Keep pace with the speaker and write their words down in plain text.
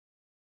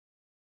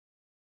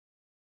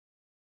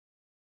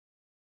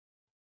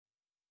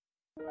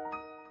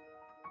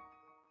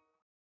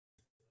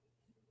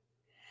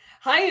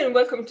Hi, and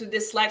welcome to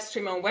this live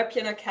stream on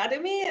WebPiano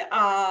Academy.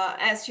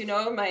 As you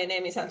know, my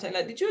name is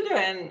Antonella Di Giulio,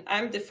 and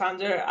I'm the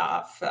founder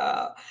of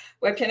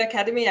WebPiano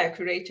Academy. I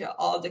create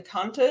all the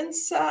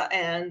contents,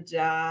 and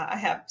I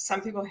have some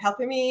people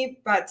helping me.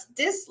 But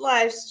this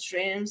live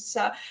streams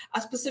are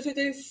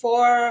specifically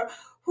for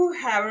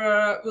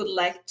whoever would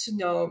like to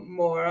know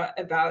more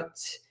about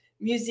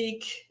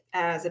music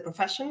as a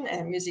profession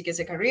and music as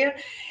a career.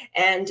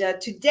 And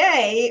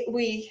today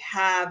we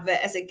have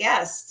as a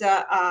guest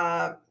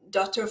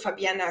Dr.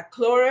 Fabiana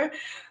Claure,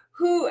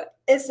 who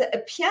is a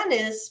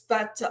pianist,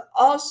 but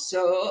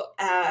also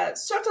a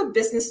sort of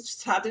business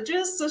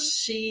strategist. So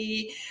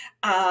she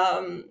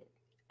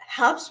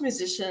helps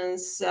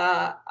musicians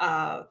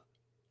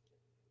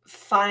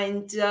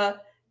find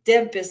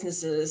their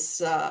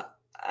businesses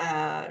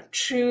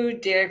through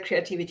their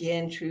creativity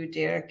and through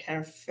their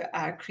kind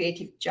of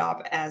creative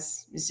job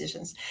as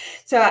musicians.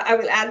 So I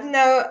will add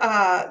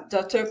now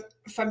Dr.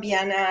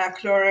 Fabiana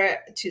Claure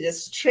to the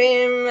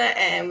stream,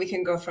 and we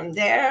can go from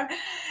there.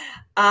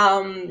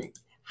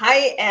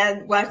 Hi,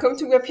 and welcome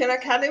to WebPiano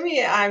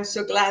Academy. I'm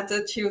so glad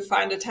that you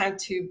find the time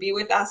to be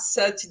with us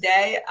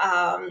today.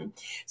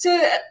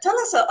 So tell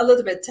us a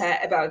little bit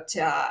about,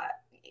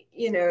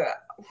 you know,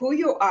 who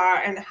you are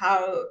and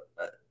how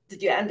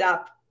did you end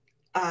up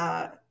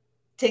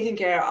taking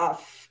care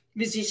of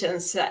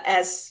musicians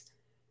as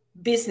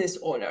business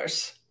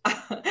owners?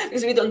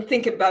 Because we don't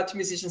think about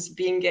musicians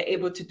being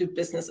able to do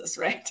businesses,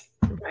 right?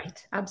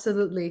 Right,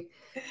 absolutely.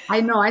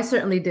 I know I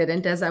certainly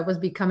didn't as I was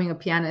becoming a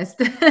pianist.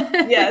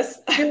 Yes.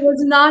 It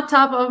was not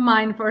top of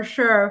mind for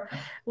sure.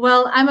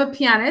 Well, I'm a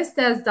pianist,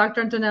 as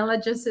Dr.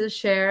 Antonella just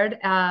shared.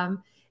 And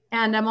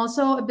I'm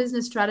also a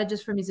business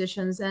strategist for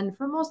musicians. And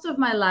for most of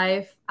my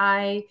life,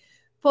 I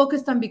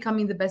focused on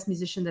becoming the best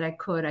musician that I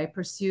could. I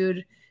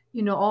pursued,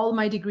 you know, all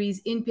my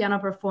degrees in piano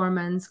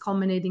performance,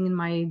 culminating in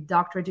my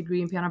doctorate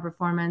degree in piano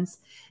performance.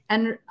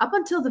 And up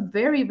until the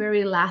very,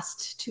 very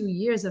last 2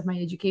 years of my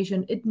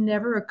education, it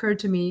never occurred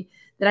to me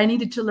that I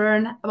needed to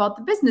learn about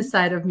the business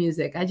side of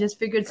music. I just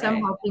figured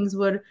somehow things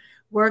would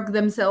work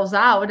themselves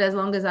out as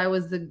long as I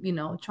was,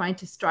 trying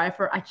to strive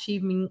for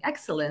achieving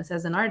excellence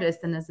as an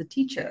artist and as a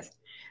teacher.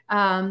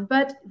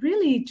 But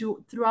really,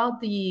 throughout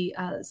the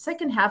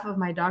second half of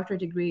my doctorate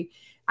degree,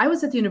 I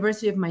was at the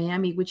University of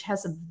Miami, which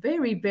has a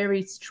very,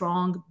 very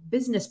strong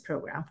business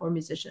program for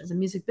musicians, a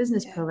music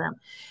business program.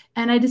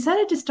 And I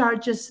decided to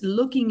start just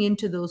looking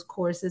into those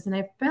courses. And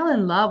I fell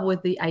in love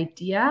with the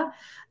idea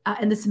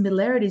and the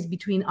similarities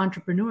between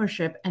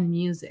entrepreneurship and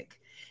music.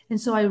 And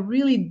so I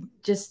really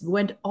just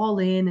went all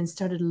in and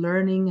started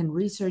learning and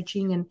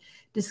researching and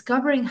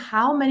discovering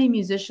how many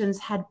musicians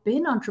had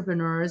been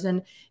entrepreneurs.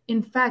 And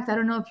in fact, I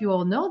don't know if you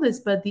all know this,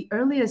 but the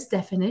earliest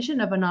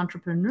definition of an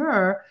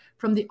entrepreneur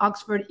from the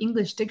Oxford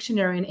English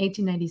Dictionary in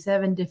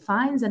 1897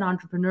 defines an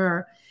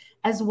entrepreneur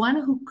as one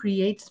who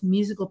creates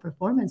musical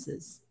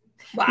performances.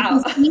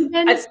 Wow. Because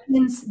even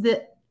since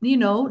the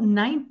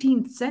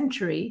 19th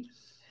century,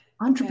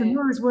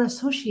 entrepreneurs were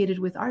associated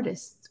with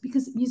artists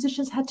because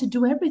musicians had to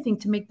do everything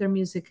to make their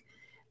music.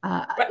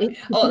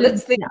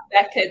 Let's think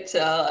back at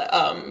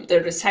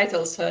the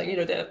recitals.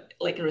 The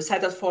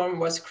recital form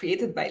was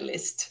created by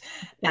Liszt,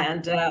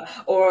 and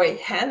or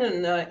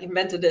Hanon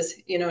invented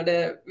this.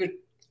 The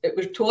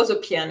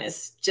virtuoso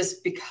pianist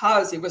just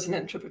because he was an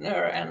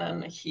entrepreneur, and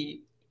then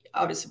he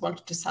obviously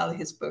wanted to sell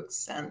his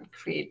books and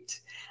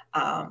create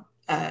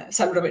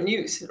some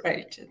revenues,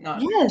 right?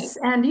 Yes,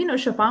 and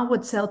Chopin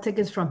would sell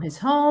tickets from his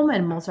home,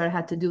 and Mozart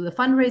had to do the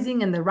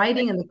fundraising and the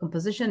writing and the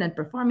composition and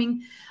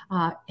performing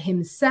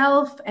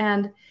himself.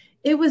 And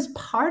it was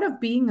part of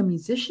being a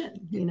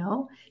musician,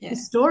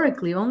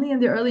 historically. Only in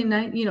the early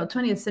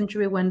 20th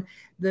century, when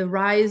the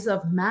rise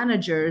of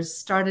managers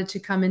started to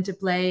come into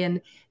play,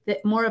 and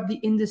more of the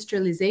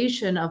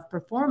industrialization of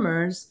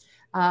performers,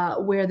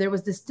 where there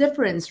was this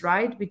difference,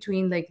 right,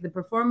 between like the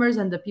performers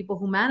and the people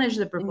who manage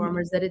the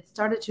performers, that it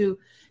started to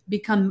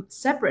become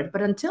separate.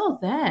 But until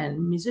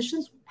then,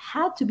 musicians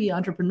had to be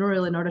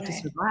entrepreneurial in order to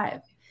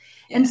survive.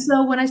 And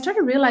so when I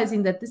started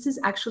realizing that this is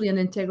actually an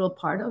integral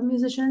part of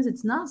musicians,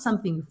 it's not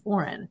something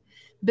foreign.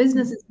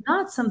 Business is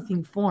not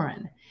something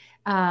foreign.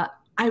 I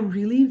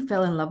really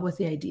fell in love with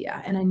the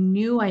idea, and I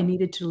knew I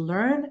needed to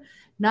learn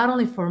not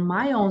only for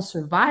my own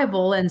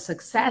survival and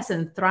success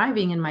and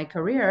thriving in my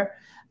career,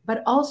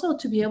 but also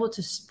to be able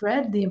to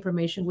spread the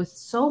information with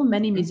so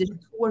many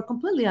musicians who were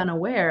completely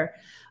unaware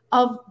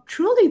of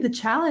truly the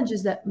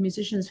challenges that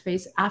musicians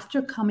face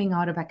after coming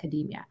out of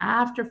academia,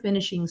 after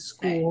finishing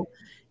school.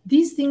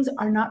 These things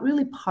are not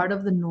really part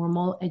of the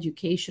normal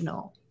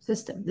educational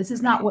system. This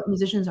is not what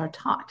musicians are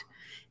taught.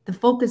 The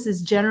focus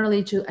is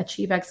generally to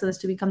achieve excellence,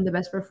 to become the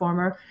best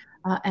performer,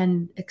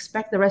 and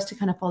expect the rest to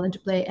kind of fall into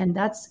play. And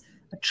that's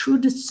a true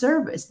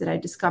disservice that I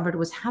discovered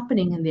was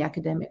happening in the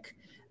academic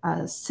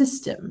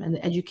system and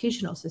the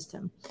educational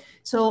system.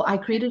 So I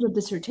created a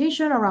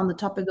dissertation around the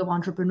topic of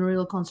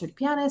entrepreneurial concert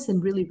pianists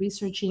and really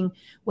researching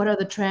what are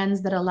the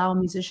trends that allow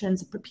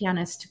musicians,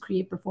 pianists to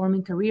create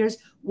performing careers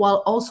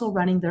while also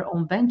running their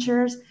own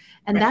ventures.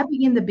 And that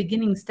became the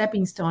beginning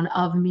stepping stone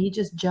of me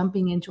just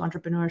jumping into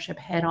entrepreneurship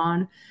head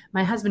on.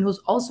 My husband, who's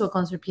also a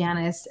concert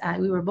pianist,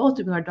 we were both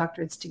doing our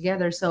doctorates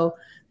together. So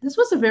this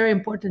was a very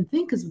important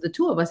thing because the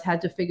two of us had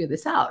to figure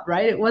this out,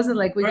 right? It wasn't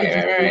like we could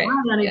just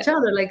rely on each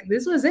other. Like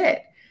this was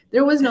it.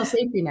 There was no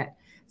safety net.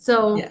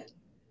 So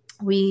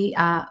we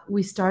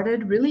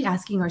started really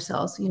asking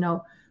ourselves, you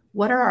know,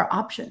 what are our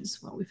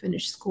options when we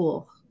finish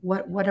school?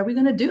 What are we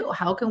going to do?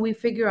 How can we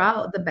figure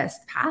out the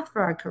best path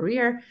for our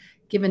career,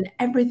 given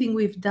everything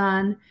we've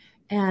done?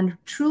 And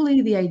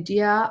truly the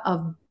idea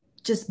of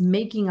just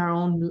making our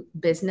own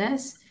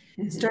business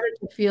started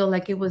to feel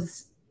like it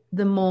was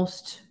the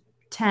most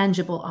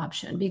tangible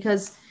option,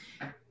 because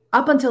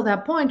up until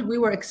that point, we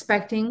were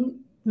expecting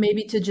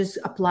maybe to just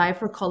apply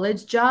for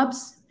college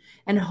jobs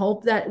and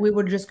hope that we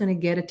were just going to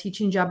get a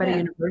teaching job at a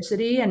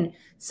university and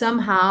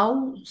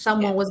somehow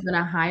someone was going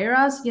to hire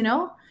us, you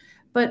know?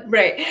 But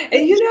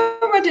and you know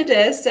what it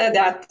is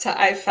that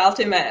I felt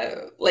in my,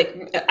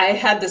 like, I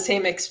had the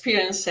same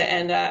experience,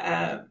 and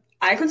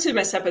I consider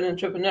myself an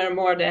entrepreneur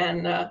more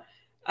than,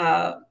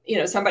 you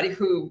know, somebody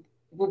who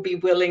would be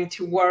willing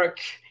to work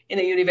in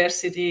a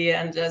university,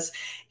 and just,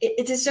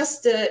 it is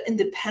just the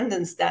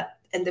independence that,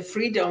 and the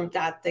freedom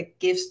that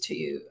gives to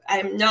you.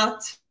 I'm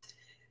not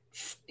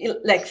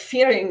like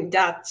fearing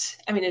that,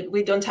 I mean,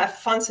 we don't have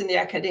funds in the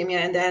academia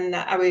and then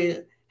I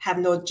will have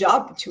no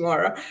job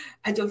tomorrow.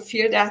 I don't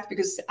fear that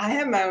because I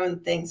have my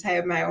own things. I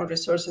have my own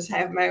resources. I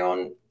have my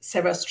own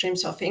several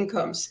streams of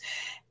incomes.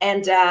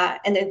 And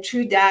then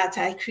through that,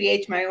 I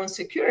create my own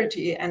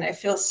security, and I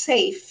feel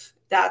safe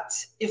that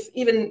if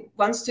even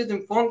one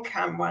student won't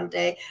come one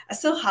day, I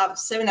still have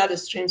 7 other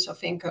streams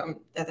of income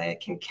that I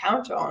can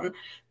count on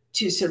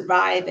to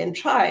survive and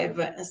thrive,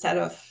 instead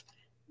of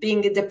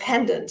being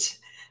dependent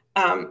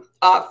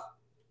of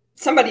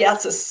somebody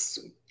else's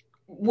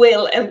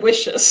will and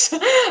wishes.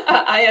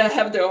 I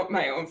have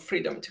my own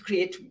freedom to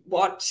create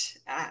what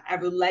I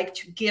would like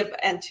to give,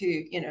 and to,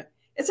 you know,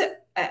 it's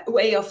a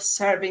way of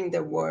serving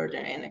the world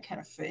in a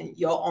kind of in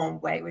your own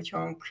way, with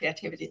your own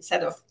creativity,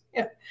 instead of,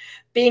 you know,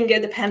 being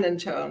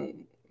dependent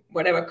on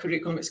whatever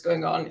curriculum is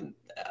going on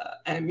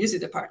in a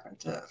music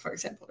department, for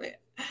example.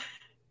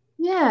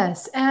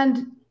 Yes,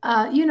 and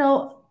you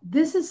know,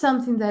 this is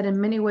something that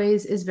in many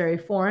ways is very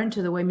foreign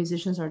to the way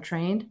musicians are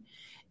trained.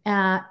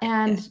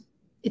 And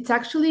it's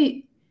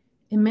actually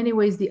in many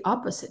ways the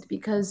opposite,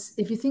 because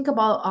if you think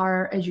about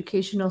our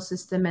educational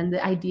system and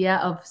the idea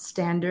of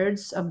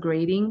standards of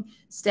grading,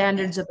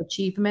 standards of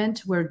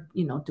achievement, we're,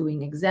 you know,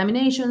 doing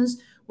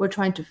examinations, we're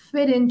trying to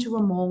fit into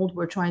a mold,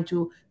 we're trying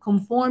to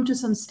conform to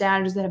some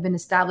standards that have been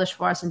established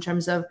for us in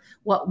terms of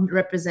what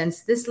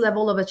represents this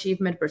level of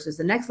achievement versus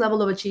the next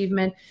level of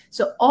achievement.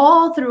 So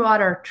all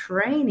throughout our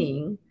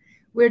training,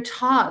 we're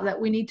taught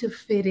that we need to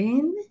fit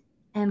in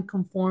and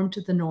conform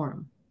to the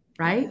norm,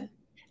 right?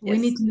 We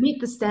need to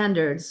meet the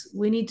standards.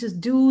 We need to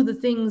do the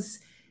things,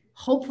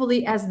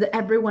 hopefully, as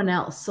everyone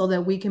else, so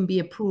that we can be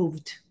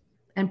approved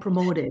and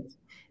promoted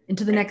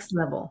into the next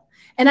level.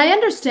 And I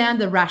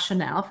understand the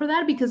rationale for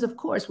that, because, of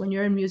course, when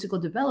you're in musical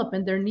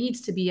development, there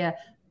needs to be a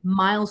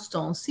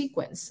milestone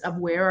sequence of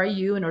where are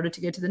you in order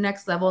to get to the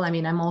next level. I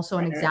mean, I'm also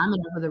an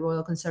examiner for the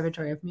Royal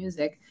Conservatory of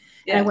Music.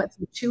 And I went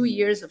through 2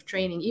 years of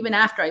training. Even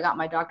after I got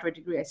my doctorate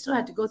degree, I still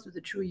had to go through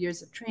the 2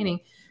 years of training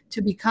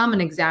to become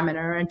an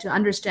examiner and to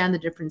understand the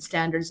different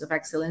standards of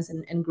excellence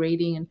and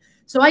grading. And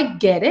so I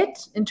get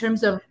it in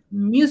terms of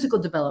musical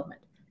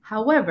development.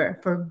 However,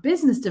 for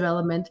business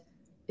development,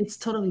 it's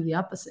totally the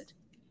opposite.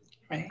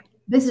 Right.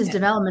 Business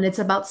development, it's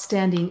about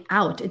standing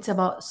out. It's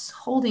about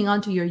holding on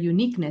to your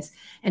uniqueness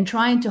and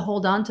trying to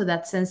hold on to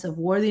that sense of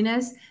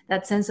worthiness,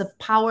 that sense of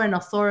power and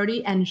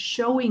authority, and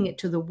showing it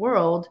to the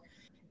world.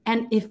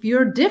 And if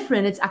you're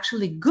different, it's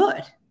actually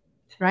good,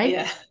 right?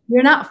 Yeah.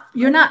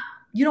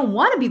 You don't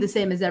want to be the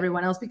same as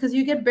everyone else, because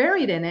you get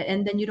buried in it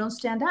and then you don't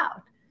stand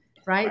out,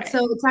 right?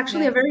 So it's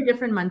actually a very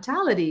different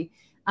mentality.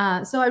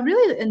 So I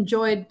really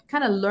enjoyed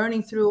kind of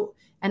learning through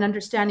and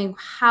understanding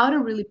how to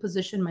really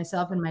position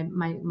myself in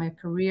my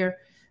career.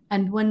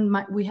 And when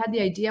we had the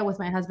idea with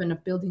my husband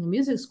of building a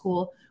music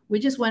school, we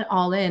just went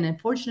all in. And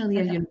fortunately,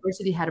 a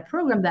university had a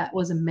program that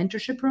was a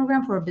mentorship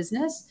program for a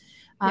business.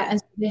 And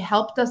so they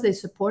helped us, they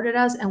supported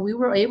us, and we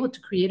were able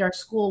to create our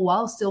school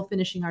while still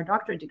finishing our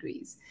doctorate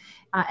degrees.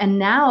 And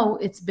now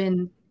it's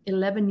been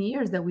 11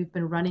 years that we've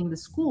been running the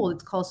school.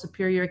 It's called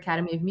Superior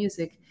Academy of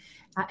Music,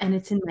 and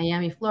it's in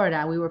Miami,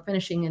 Florida. We were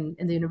finishing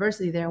in the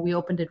university there. We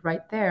opened it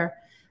right there.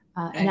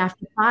 And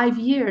after 5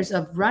 years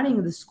of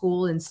running the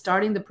school and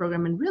starting the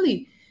program and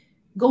really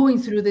going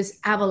through this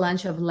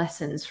avalanche of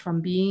lessons,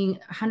 from being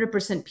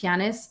 100%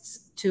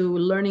 pianists to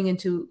learning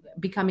into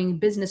becoming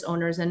business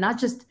owners, and not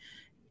just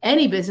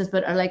any business,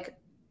 but like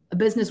a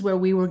business where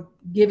we were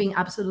giving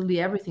absolutely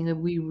everything.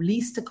 We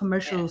leased a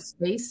commercial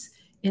space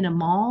in a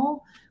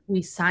mall.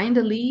 We signed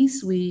a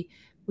lease. We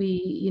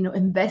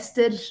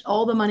invested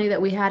all the money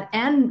that we had,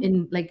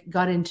 and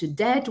got into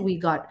debt. We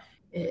got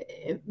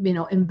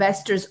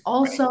investors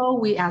also.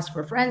 Right. We asked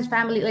for friends,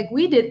 family. Like,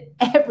 we did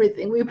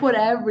everything. We put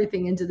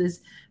everything into this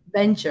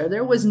venture.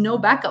 There was no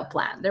backup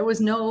plan. There was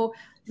no,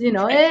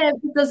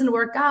 if it doesn't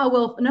work out,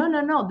 well,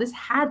 no, this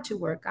had to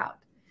work out.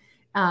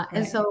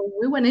 And so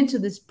we went into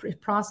this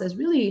process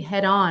really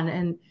head on,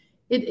 and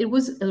it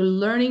was a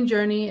learning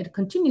journey. It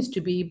continues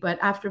to be. But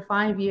after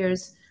 5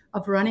 years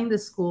of running the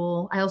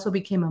school, I also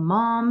became a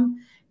mom,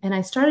 and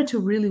I started to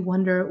really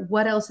wonder,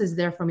 what else is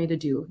there for me to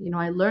do?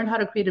 I learned how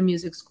to create a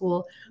music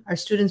school. Our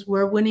students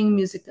were winning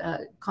music,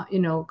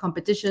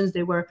 competitions.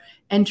 They were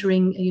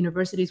entering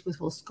universities with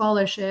full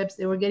scholarships.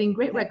 They were getting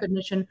great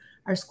recognition.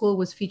 Our school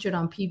was featured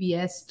on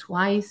PBS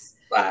twice.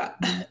 Wow.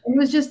 It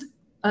was just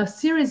a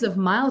series of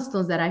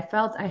milestones that I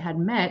felt I had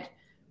met,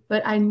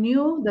 but I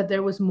knew that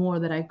there was more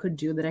that I could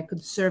do, that I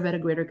could serve at a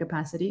greater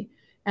capacity.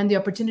 And the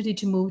opportunity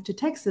to move to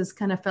Texas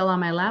kind of fell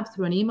on my lap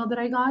through an email that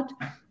I got.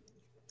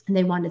 And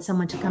they wanted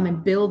someone to come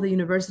and build the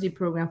university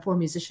program for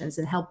musicians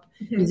and help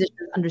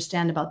musicians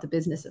understand about the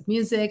business of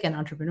music and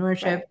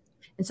entrepreneurship. Right.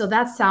 And so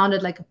that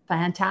sounded like a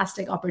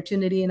fantastic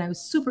opportunity. And I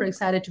was super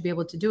excited to be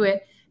able to do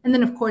it. And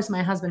then, of course,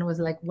 my husband was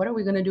like, what are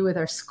we going to do with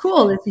our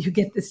school if you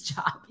get this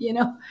job? And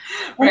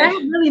I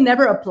had really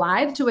never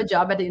applied to a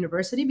job at the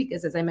university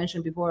because, as I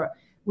mentioned before,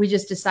 we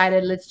just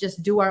decided, let's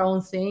just do our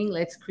own thing.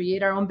 Let's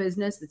create our own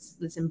business.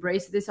 Let's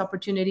embrace this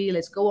opportunity.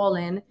 Let's go all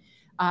in.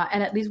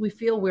 And at least we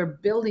feel we're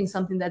building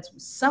something that's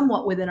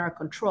somewhat within our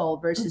control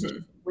versus just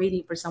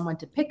waiting for someone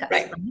to pick us.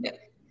 Right. Right?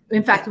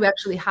 In fact, we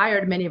actually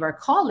hired many of our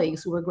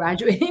colleagues who were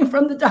graduating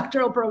from the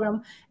doctoral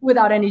program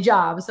without any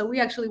job. So we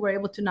actually were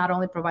able to not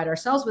only provide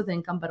ourselves with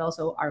income, but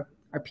also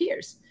our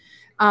peers.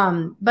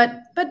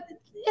 But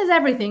as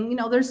everything,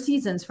 there's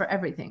seasons for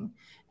everything.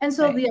 And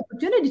so the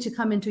opportunity to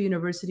come into a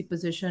university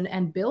position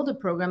and build a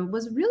program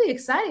was really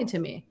exciting to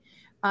me.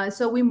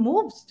 So we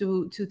moved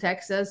to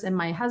Texas, and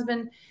my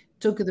husband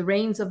took the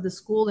reins of the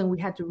school, and we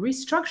had to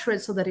restructure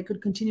it so that it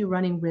could continue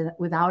running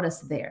without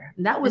us there.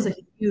 And that was a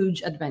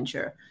huge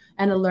adventure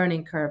and a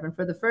learning curve. And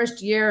for the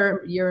first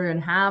year and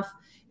a half,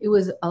 it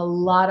was a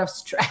lot of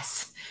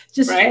stress,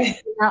 just figuring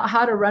out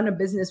how to run a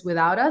business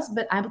without us.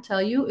 But I will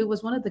tell you, it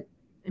was one of the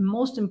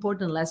most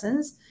important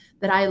lessons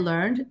that I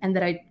learned, and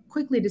that I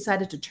quickly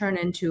decided to turn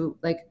into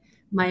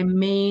my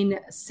main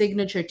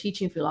signature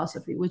teaching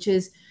philosophy, which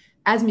is,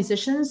 as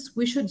musicians,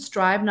 we should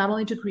strive not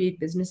only to create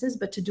businesses,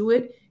 but to do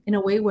it in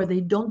a way where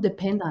they don't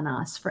depend on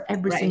us for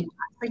every single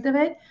aspect of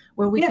it,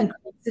 where we can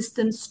create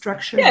systems,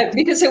 structure. Yeah,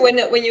 because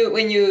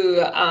when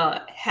you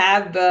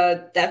have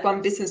that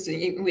one business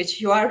in which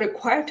you are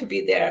required to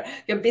be there,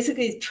 you're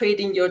basically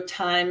trading your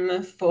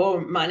time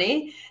for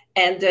money.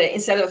 And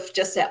instead of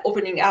just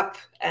opening up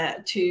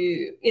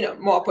to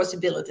more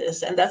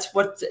possibilities, and that's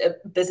what a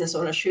business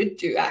owner should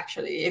do.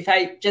 Actually, if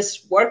I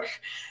just work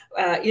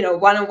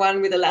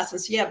one-on-one with the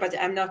lessons, but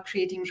I'm not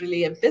creating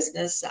really a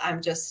business.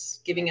 I'm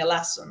just giving a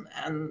lesson,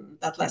 and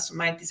that lesson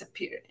might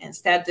disappear.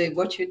 Instead,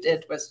 what you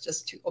did was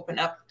just to open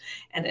up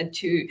and then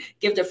to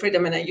give the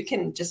freedom, and you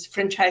can just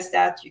franchise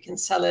that. You can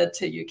sell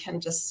it. You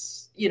can just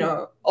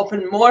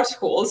open more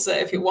schools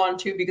if you want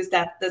to, because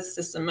that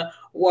system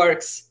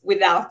works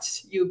without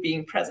you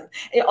being present.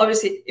 And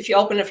obviously, if you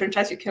open a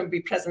franchise, you can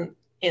be present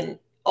in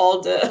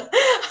all the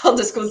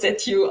schools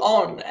that you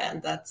own,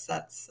 and that's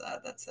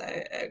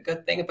a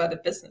good thing about the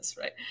business,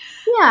 right?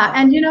 Yeah,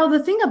 and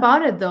the thing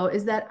about it though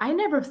is that I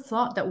never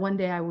thought that one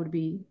day I would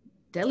be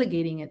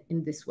delegating it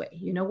in this way.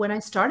 When I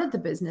started the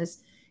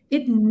business,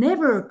 it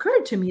never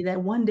occurred to me that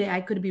one day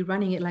I could be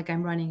running it like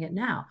I'm running it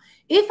now.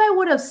 If I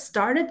would have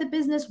started the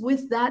business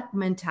with that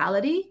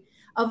mentality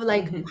of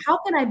how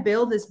can I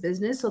build this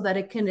business so that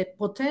it can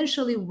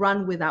potentially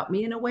run without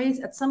me in a way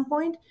at some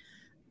point,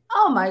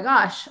 oh my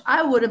gosh,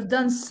 I would have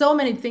done so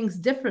many things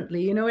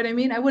differently. You know what I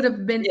mean? I would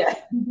have been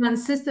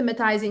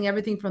systematizing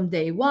everything from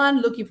day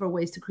one, looking for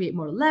ways to create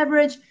more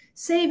leverage,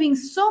 saving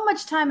so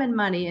much time and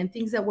money and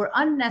things that were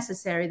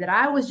unnecessary that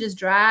I was just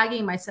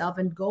dragging myself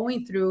and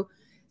going through.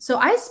 So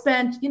I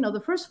spent,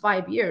 the first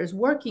 5 years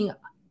working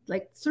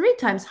 3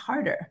 times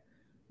harder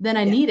than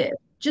I needed,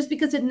 just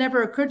because it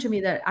never occurred to me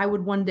that I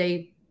would one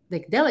day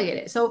delegate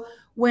it. So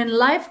when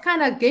life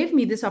kind of gave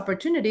me this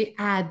opportunity,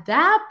 at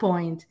that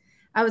point,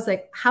 I was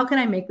like, how can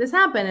I make this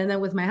happen? And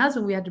then with my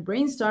husband, we had to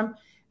brainstorm,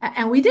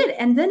 and we did.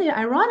 And then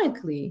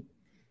ironically,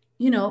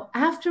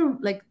 after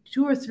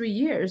 2 or 3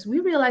 years,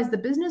 we realized the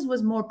business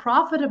was more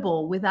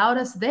profitable without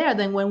us there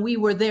than when we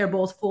were there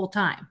both full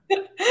time.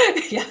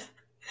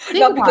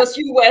 Not because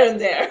you weren't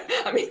there.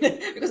 I mean,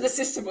 because the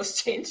system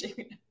was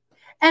changing.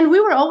 And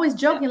we were always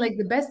joking,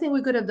 the best thing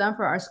we could have done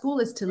for our school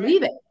is to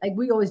leave it.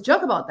 We always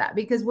joke about that,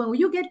 because when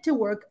you get to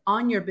work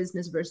on your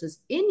business versus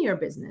in your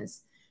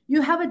business,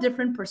 you have a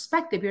different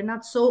perspective. You're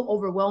not so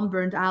overwhelmed,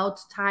 burned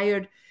out,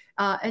 tired,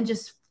 and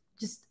just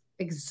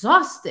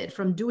exhausted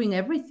from doing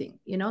everything,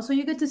 so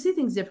you get to see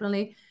things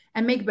differently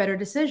and make better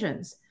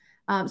decisions.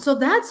 So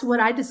that's what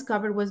I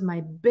discovered was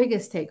my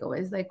biggest takeaway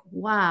is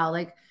wow,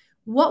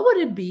 what would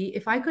it be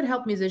if I could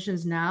help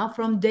musicians now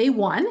from day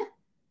one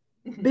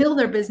build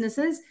their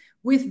businesses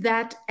with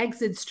that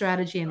exit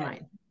strategy in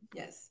mind.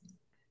 Yes.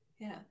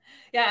 Yeah.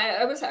 Yeah.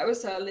 I was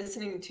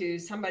listening to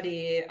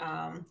somebody.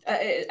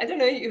 I don't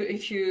know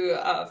if you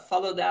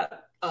follow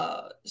that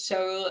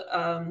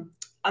show,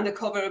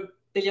 Undercover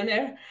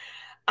Billionaire.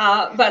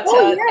 But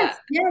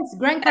yes,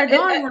 Grant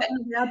Cardone was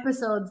one of the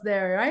episodes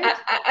there, right?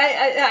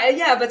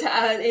 Yeah, but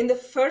in the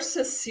first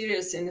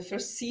series, in the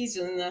first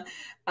season,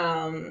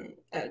 I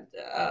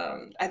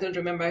don't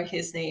remember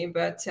his name,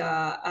 but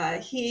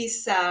he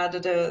said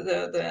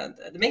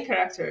the main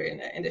character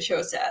in the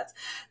show said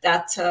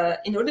that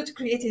in order to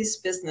create his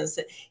business,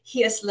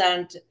 he has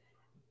learned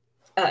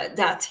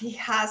that he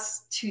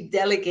has to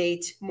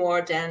delegate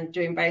more than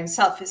doing by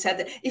himself. He said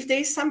that if there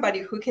is somebody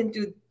who can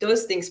do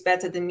those things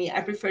better than me, I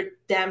prefer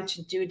them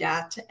to do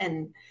that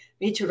and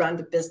me to run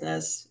the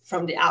business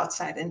from the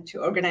outside and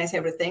to organize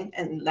everything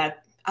and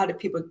let other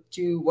people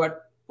do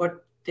what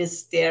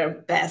is their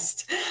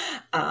best,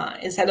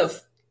 instead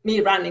of me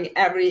running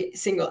every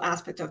single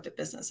aspect of the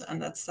business. And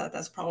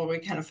that's probably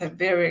kind of a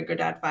very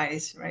good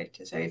advice, right?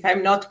 So if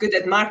I'm not good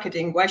at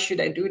marketing, why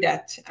should I do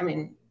that? I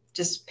mean,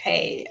 just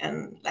pay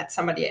and let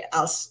somebody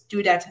else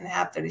do that and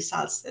have the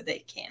results that they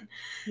can.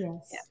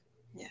 Yes,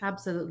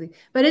 absolutely.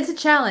 But it's a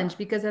challenge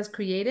because as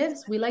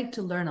creatives, we like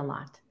to learn a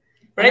lot.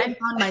 Right. And I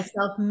found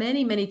myself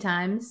many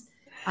times,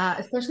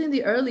 especially in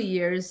the early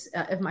years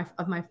of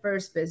my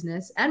first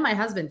business, and my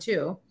husband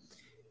too,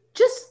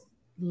 just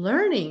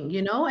learning,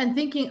 and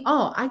thinking,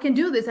 oh, I can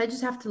do this. I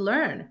just have to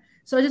learn.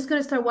 So I'm just going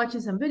to start watching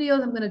some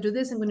videos. I'm going to do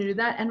this. I'm going to do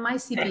that. And my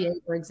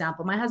CPA, for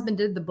example, my husband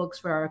did the books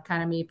for our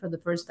academy for the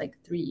first 3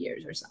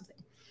 years or something,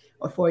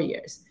 or 4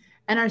 years.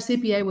 And our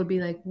CPA would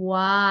be like,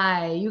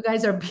 why? You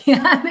guys are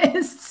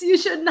pianists. You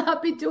should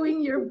not be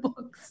doing your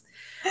books.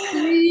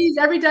 Please,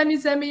 every time you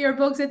send me your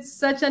books, it's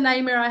such a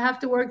nightmare. I have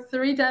to work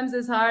 3 times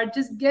as hard.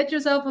 Just get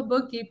yourself a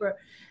bookkeeper.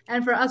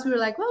 And for us, we were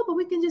like, well, but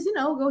we can just,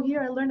 go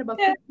here and learn about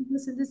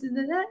this and this and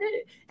that.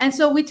 And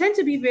so we tend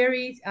to be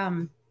very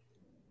kind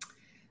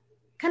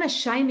of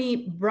shiny,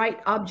 bright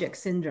object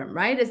syndrome,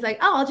 right? It's like,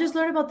 oh, I'll just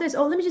learn about this.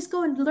 Oh, let me just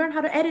go and learn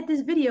how to edit this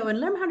video and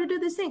learn how to do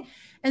this thing.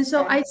 And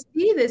so I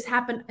see this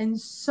happen and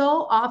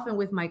so often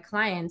with my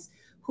clients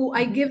who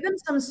I give them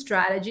some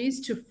strategies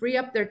to free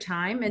up their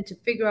time and to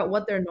figure out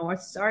what their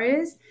North Star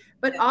is.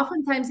 But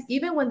oftentimes,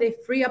 even when they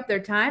free up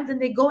their time, then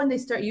they go and they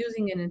start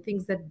using it in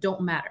things that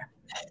don't matter,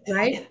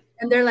 right?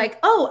 And they're like,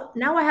 oh,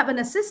 now I have an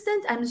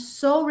assistant. I'm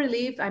so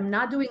relieved. I'm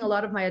not doing a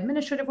lot of my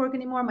administrative work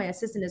anymore. My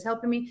assistant is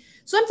helping me.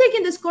 So I'm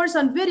taking this course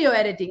on video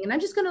editing and I'm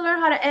just going to learn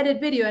how to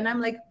edit video. And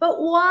I'm like, but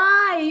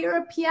why? You're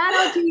a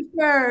piano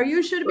teacher.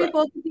 You should be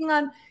focusing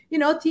on,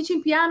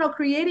 teaching piano,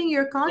 creating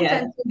your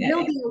content,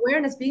 building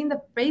awareness, being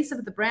the face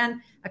of the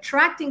brand,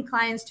 attracting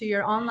clients to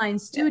your online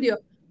studio.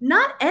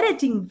 Not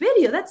editing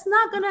video. That's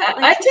not gonna.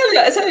 I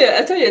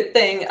tell you a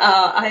thing.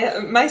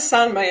 My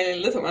son, my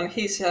little one,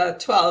 he's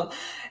 12,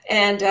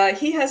 and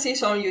he has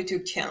his own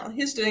YouTube channel.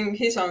 He's doing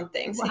his own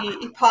things. Wow.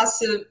 He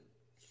posts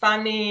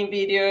funny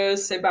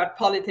videos about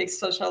politics,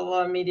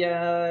 social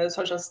media,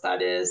 social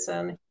studies,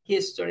 and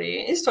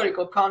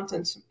historical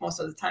content most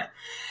of the time.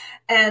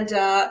 And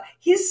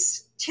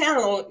his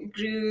channel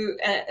grew,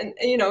 and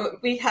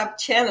we have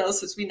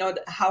channels, as we know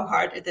how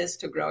hard it is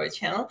to grow a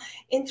channel.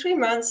 In 3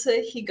 months,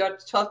 he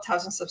got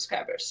 12,000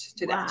 subscribers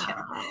to that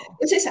channel,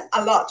 which is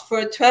a lot for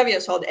a 12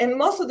 years old. And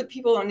most of the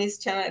people on his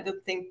channel, I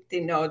don't think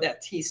they know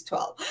that he's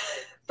 12,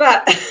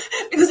 but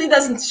because he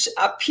doesn't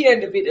appear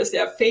in the videos, they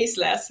are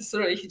faceless.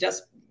 So he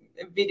just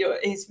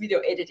his video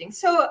editing.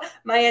 So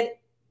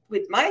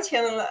with my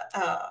channel,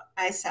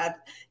 I said,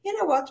 you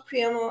know what,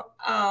 Priamo,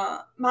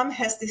 Mom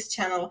has this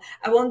channel.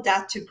 I want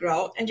that to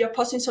grow. And you're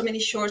posting so many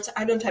shorts.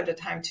 I don't have the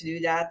time to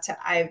do that.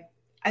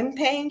 I'm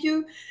paying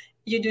you.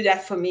 You do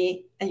that for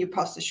me, and you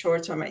post the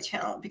shorts on my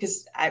channel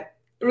because I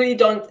really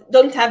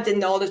don't have the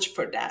knowledge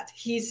for that.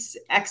 He's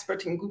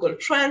expert in Google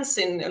Trends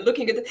and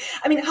looking at it.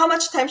 I mean, how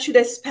much time should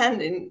I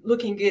spend in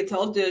looking at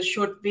all the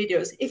short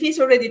videos? If he's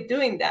already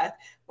doing that,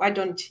 why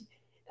don't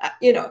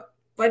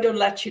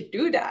let you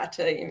do that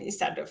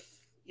instead of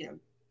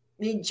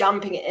me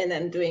jumping in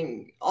and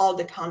doing all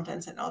the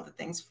contents and all the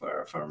things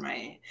for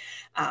my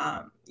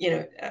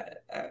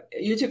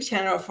YouTube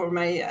channel, for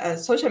my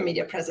social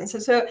media presence.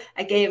 And so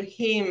I gave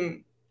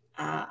him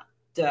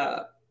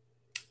the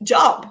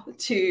job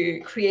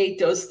to create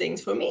those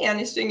things for me, and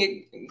he's doing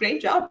a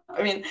great job.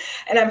 I mean,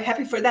 and I'm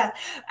happy for that.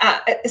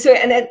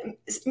 And then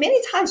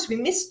many times we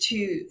miss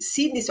to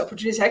see these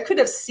opportunities. I could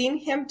have seen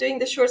him doing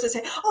the shorts and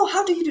say, oh,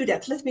 how do you do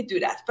that? Let me do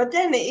that. But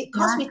then it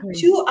cost me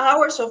 2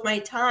 hours of my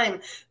time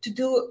to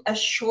do a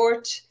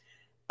short,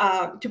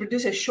 to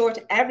produce a short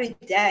every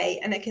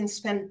day, and I can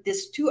spend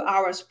this 2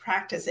 hours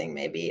practicing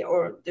maybe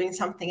or doing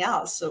something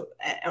else, so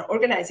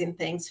organizing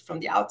things from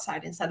the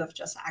outside instead of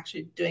just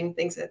actually doing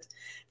things that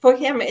for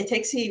him it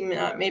takes him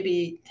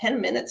maybe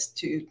 10 minutes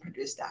to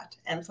produce that,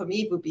 and for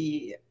me it would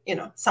be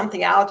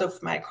something out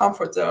of my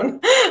comfort zone.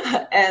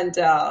 And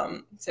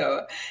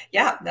so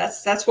yeah,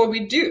 that's what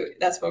we do.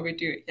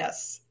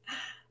 Yes.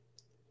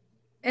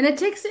 And it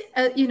takes,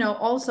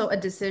 also a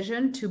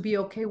decision to be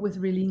okay with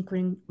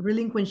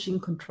relinquishing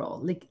control,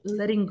 like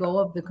letting go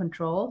of the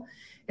control,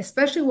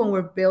 especially when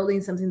we're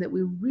building something that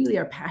we really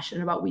are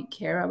passionate about, we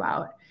care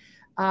about.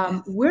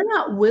 Yes. We're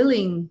not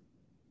willing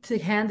to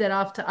hand it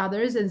off to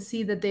others and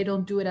see that they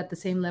don't do it at the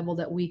same level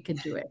that we could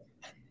do it,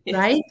 Yes.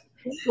 right?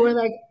 We're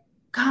like,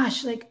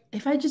 gosh, like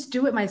if I just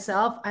do it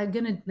myself, I'm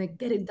gonna like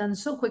get it done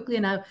so quickly,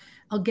 and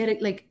I'll get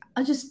it, like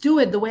I'll just do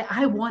it the way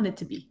I want it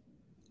to be.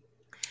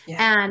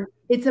 Yeah. And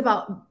it's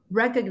about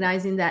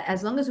recognizing that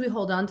as long as we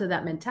hold on to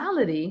that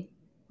mentality,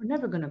 we're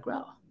never going to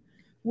grow.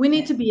 We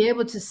need to be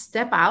able to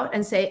step out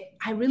and say,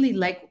 I really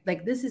like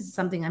this is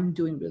something I'm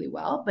doing really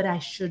well, but I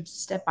should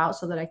step out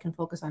so that I can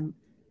focus on,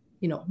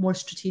 more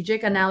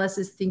strategic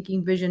analysis,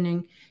 thinking,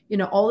 visioning,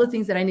 all the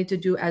things that I need to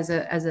do as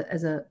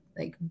a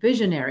like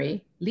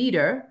visionary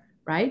leader,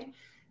 right?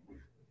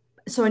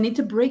 So I need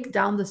to break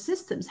down the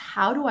systems.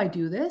 How do I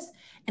do this?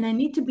 And I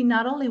need to be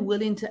not only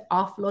willing to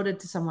offload it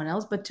to someone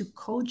else, but to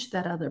coach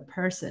that other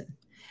person.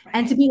 Right.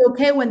 And to be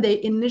okay when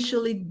they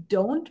initially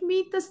don't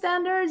meet the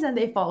standards and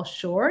they fall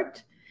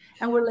short.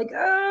 And we're like,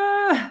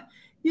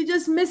 you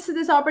just missed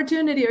this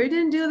opportunity, or you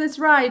didn't do this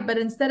right. But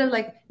instead of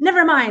like,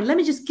 never mind, let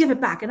me just give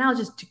it back and I'll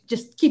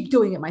just keep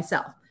doing it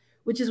myself,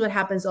 which is what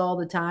happens all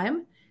the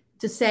time.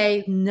 To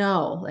say,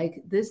 no,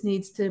 like this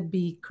needs to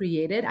be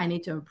created. I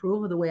need to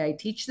improve the way I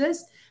teach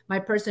this. My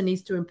person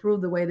needs to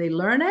improve the way they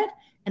learn it.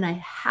 And I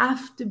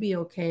have to be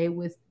okay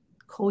with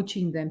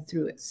coaching them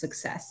through its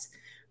success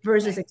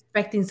versus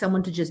expecting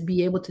someone to just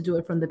be able to do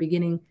it from the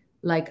beginning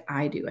like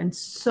I do. And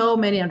so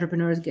many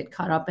entrepreneurs get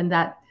caught up in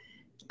that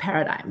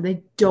paradigm.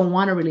 They don't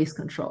want to release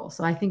control.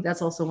 So I think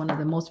that's also one of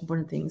the most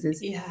important things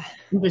is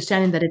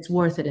understanding that it's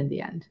worth it in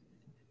the end.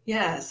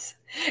 Yes.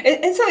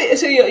 And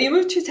so you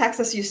moved to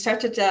Texas, you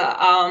started,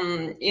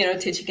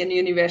 teaching in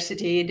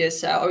university,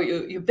 or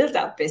you built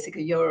up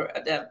basically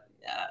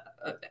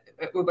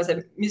what was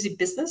a music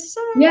business?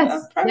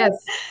 Yes.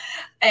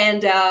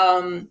 And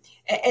now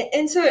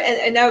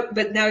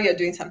you're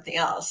doing something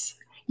else.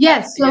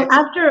 Yes. So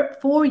after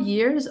 4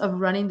 years of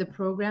running the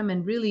program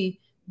and really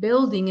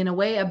building in a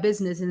way a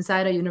business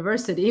inside a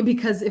university,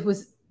 because it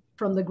was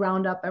from the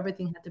ground up,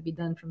 everything had to be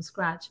done from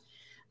scratch.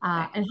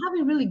 And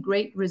having really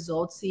great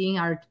results, seeing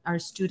our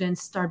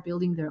students start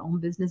building their own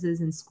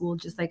businesses in school,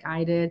 just like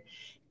I did,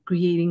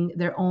 creating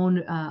their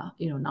own,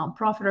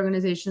 nonprofit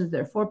organizations,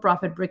 their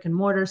for-profit brick and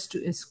mortar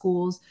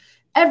schools,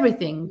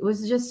 everything. It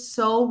was just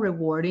so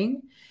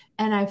rewarding.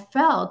 And I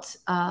felt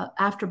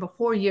after about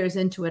 4 years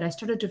into it, I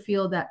started to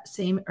feel that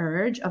same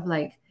urge of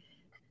like,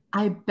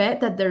 I bet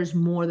that there's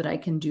more that I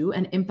can do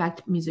and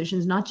impact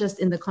musicians, not just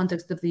in the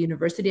context of the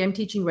university I'm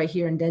teaching right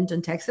here in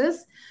Denton,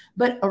 Texas,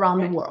 but around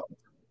the world.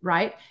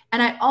 Right.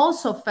 And I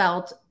also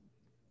felt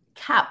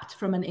capped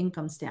from an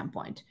income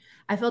standpoint.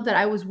 I felt that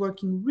I was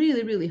working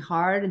really, really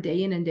hard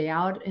day in and day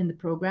out in the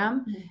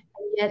program. And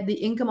yet the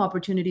income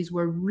opportunities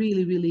were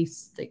really, really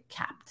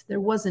capped.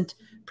 There wasn't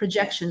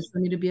projections for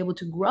me to be able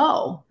to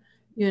grow,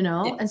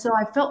 And so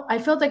I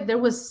felt like there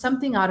was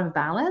something out of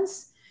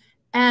balance.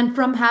 And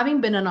from having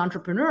been an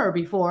entrepreneur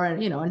before,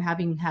 and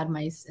having had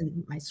my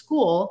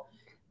school,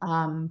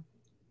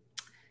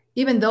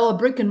 even though a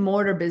brick and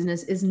mortar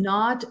business is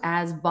not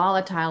as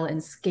volatile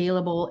and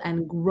scalable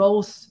and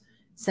growth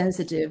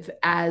sensitive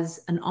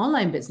as an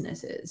online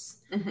business is,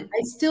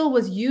 I still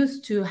was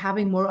used to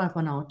having more of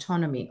an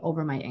autonomy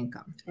over my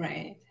income.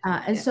 Right.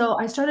 And so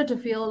I started to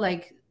feel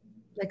like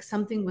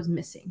something was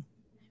missing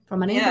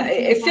from an income.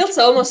 It feels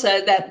almost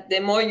that the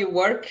more you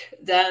work,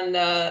 then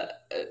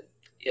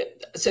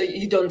so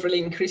you don't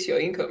really increase your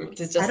income.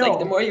 It's just like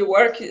the more you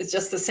work, it's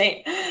just the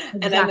same. Exactly.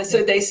 And then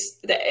so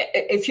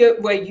if you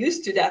were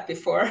used to that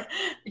before,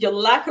 your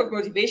lack of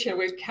motivation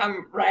will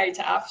come right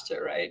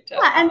after, right?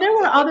 Yeah, and there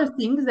were other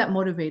things that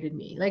motivated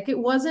me. Like it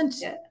wasn't,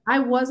 I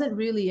wasn't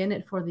really in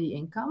it for the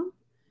income.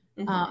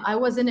 I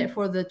was in it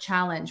for the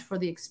challenge, for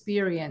the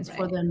experience,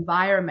 for the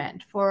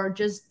environment, for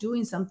just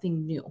doing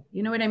something new.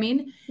 You know what I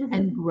mean?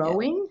 And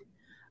growing.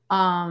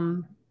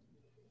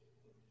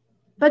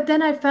 But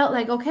then I felt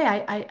like,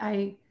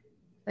 okay,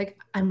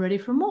 I'm ready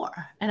for more.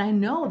 And I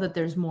know that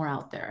there's more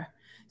out there.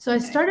 So I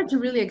started to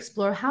really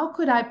explore, how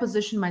could I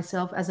position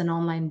myself as an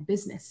online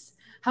business?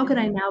 How could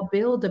I now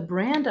build a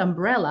brand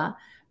umbrella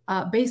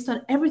based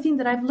on everything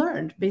that I've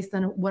learned, based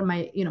on what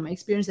my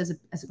experience as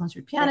a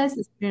concert pianist,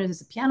 experience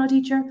as a piano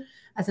teacher,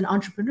 as an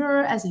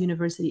entrepreneur, as a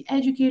university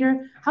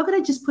educator? How could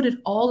I just put it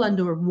all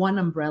under one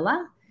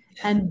umbrella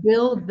and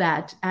build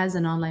that as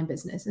an online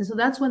business? And so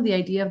that's when the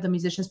idea of the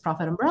Musician's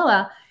Profit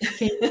Umbrella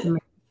came to me.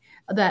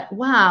 That,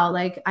 wow,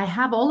 like I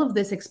have all of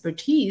this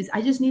expertise.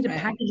 I just need to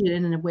package it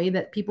in a way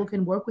that people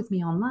can work with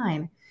me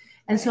online.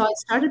 And so I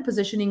started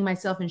positioning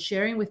myself and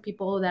sharing with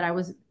people that I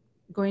was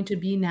going to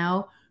be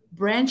now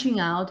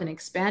branching out and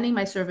expanding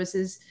my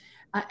services.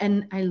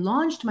 And I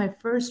launched my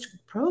first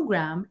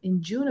program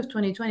in June of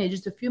 2020,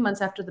 just a few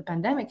months after the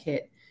pandemic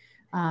hit.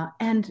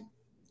 And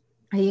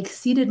I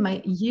exceeded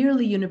my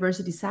yearly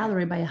university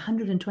salary by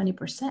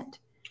 120%.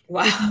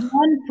 Wow. With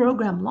one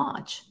program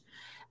launch.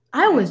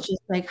 I was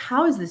just like,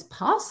 how is this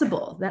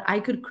possible that I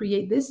could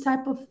create this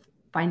type of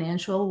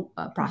financial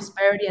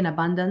prosperity and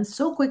abundance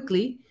so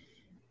quickly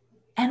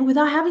and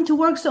without having to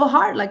work so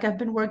hard like I've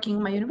been working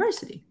in my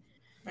university?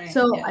 Right.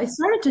 So Yeah. I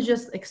started to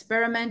just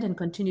experiment and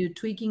continue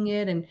tweaking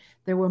it. And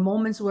there were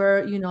moments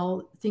where, you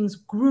know, things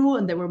grew,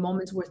 and there were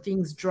moments where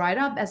things dried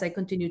up as I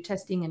continued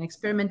testing and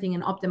experimenting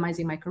and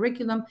optimizing my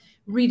curriculum,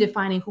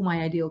 redefining who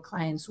my ideal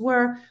clients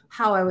were,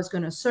 how I was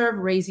going to serve,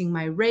 raising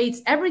my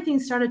rates. Everything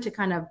started to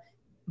kind of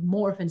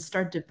morph and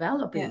start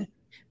developing. Yeah.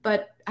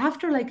 But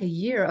after like a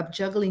year of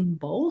juggling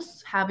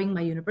both, having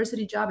my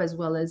university job as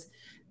well as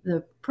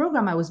the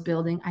program I was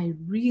building, I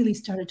really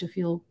started to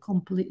feel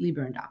completely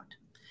burned out.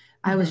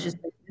 I was just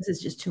like, this is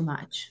just too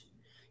much.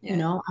 Yeah. You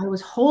know, I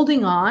was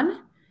holding on,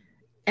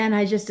 and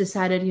I just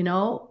decided, you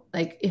know,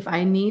 like if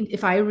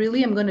I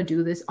really am going to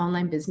do this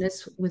online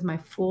business with my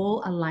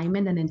full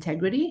alignment and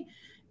integrity,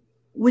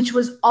 which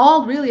was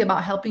all really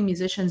about helping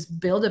musicians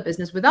build a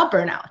business without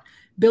burnout,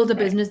 build a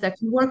business that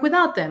can work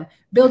without them,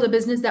 build a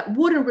business that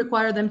wouldn't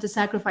require them to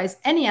sacrifice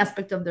any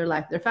aspect of their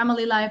life, their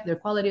family life, their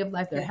quality of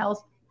life, their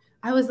health.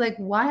 I was like,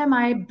 why am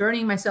I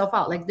burning myself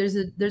out? Like there's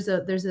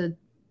a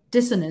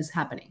dissonance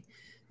happening.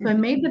 So I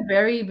made the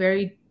very,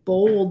 very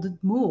bold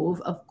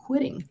move of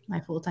quitting my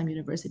full-time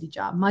university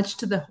job, much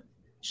to the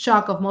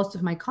shock of most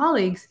of my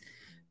colleagues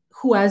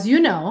who, as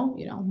you know,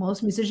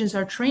 most musicians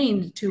are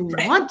trained to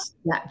want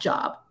that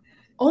job.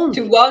 Only.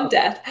 To want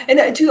that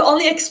and to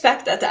only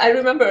expect that. I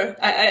remember,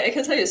 I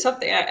can tell you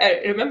something.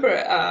 I remember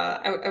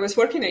I was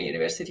working at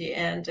university,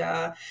 and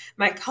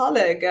my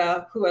colleague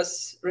who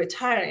was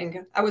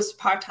retiring, I was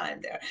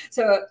part-time there.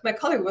 So my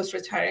colleague was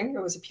retiring.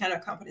 It was a piano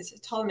company. So he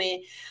told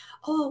me,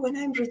 oh, when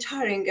I'm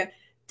retiring,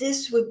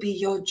 this would be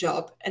your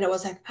job. And I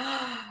was like,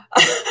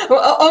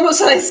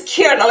 almost like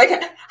scared. I'm like,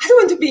 I don't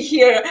want to be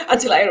here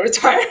until I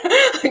retire.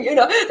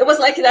 It was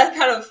like that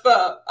kind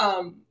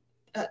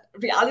of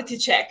reality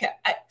check.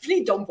 I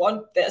really don't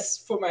want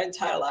this for my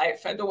entire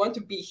life. I don't want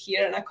to be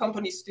here and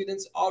accompany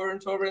students over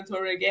and over and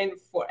over again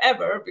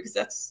forever, because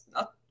that's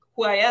not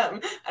who I am.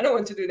 I don't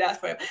want to do that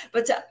for him.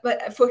 But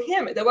for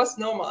him, that was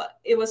normal.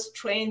 It was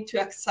trained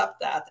to accept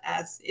that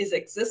as his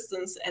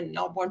existence and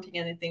not wanting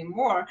anything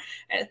more.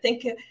 And I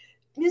think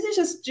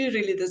musicians do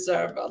really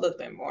deserve a little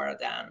bit more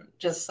than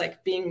just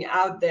like being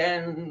out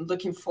there and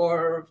looking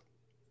for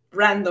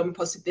random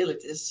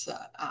possibilities,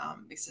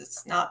 because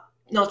it's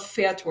not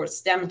fair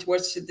towards them,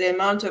 towards the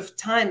amount of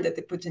time that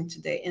they put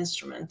into the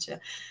instrument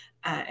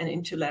and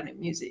into learning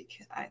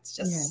music. It's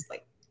just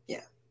like,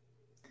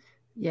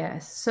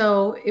 Yes.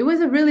 So it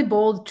was a really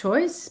bold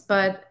choice,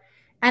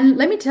 and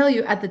let me tell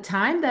you, at the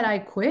time that I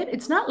quit,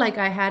 it's not like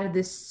I had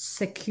this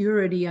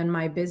security on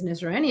my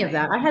business or any of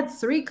that. I had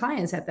 3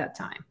 clients at that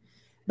time,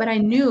 but I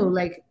knew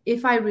like,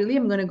 if I really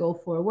am going to go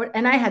forward,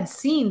 and I had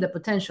seen the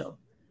potential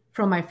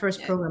from my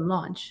first program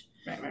launch.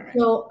 Right.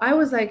 So I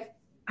was like,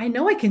 I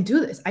know I can do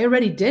this. I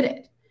already did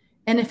it.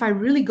 And if I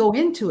really go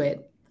into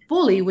it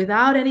fully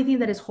without anything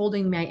that is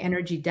holding my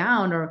energy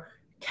down or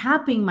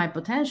capping my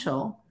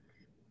potential,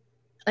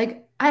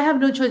 like I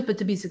have no choice but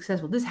to be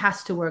successful. This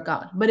has to work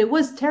out. But it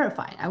was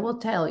terrifying. I will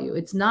tell you,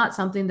 it's not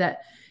something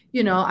that,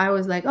 I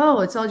was like, oh,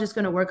 it's all just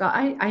going to work out.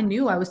 I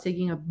knew I was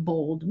taking a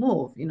bold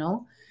move,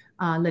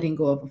 letting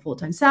go of a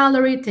full-time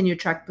salary, tenure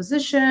track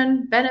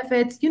position,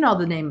 benefits,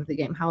 the name of the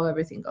game, how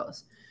everything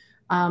goes.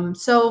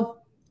 So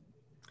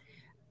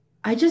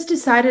I just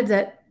decided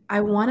that I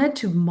wanted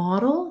to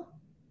model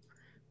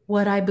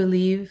what I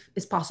believe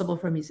is possible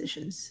for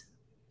musicians,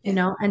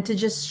 and to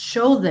just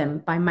show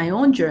them by my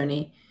own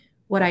journey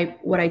what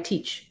I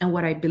teach and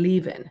what I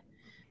believe in.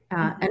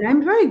 And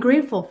I'm very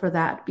grateful for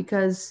that,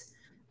 because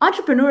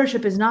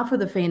entrepreneurship is not for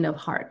the faint of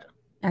heart,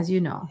 as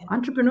you know.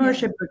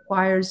 Entrepreneurship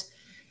requires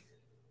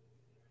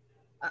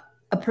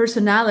a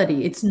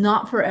personality. It's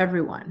not for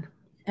everyone.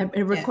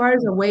 It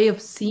requires a way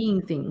of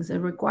seeing things. It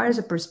requires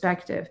a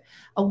perspective,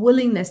 a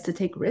willingness to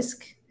take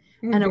risk,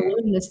 and a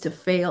willingness to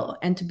fail,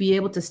 and to be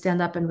able to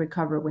stand up and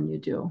recover when you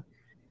do.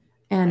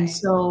 And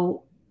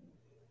so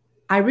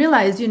I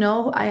realized,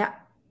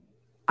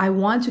 I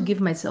want to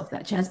give myself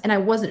that chance. And I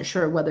wasn't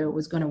sure whether it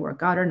was going to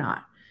work out or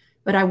not.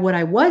 But what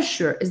I was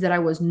sure is that I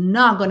was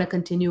not going to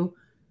continue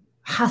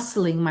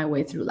hustling my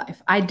way through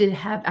life. I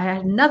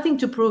had nothing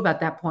to prove at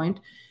that point.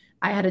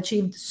 I had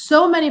achieved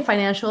so many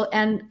financial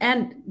and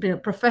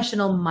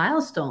professional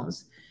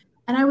milestones.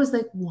 And I was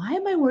like, why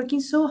am I working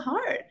so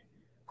hard?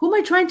 Who am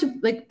I trying to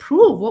like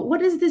prove?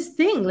 What is this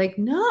thing? Like,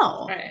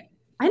 no,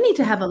 I need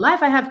to have a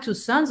life. I have 2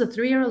 sons, a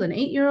 3-year-old, an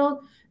 8-year-old.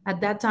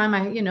 At that time,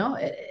 and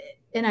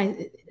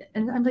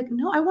I'm like,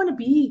 no, I want to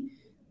be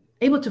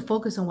able to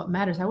focus on what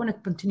matters. I want to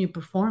continue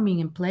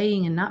performing and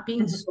playing and not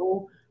being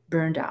so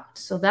burned out.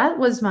 So that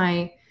was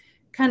my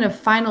kind of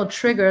final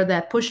trigger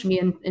that pushed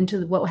me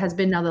into what has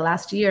been now the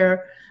last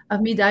year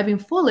of me diving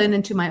full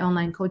into my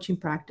online coaching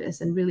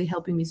practice and really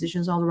helping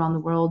musicians all around the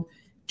world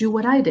do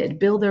what I did,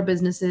 build their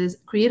businesses,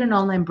 create an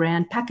online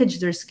brand, package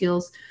their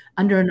skills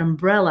under an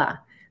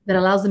umbrella that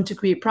allows them to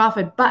create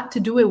profit, but to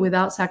do it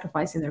without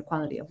sacrificing their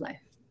quality of life.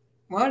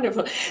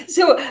 Wonderful.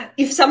 So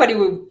if somebody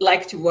would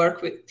like to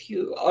work with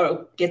you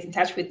or get in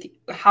touch with you,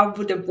 how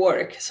would it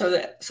work? So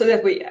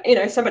that we,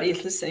 if somebody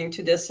is listening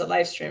to this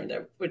live stream,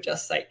 that would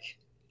just like,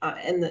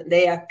 and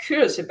they are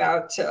curious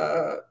about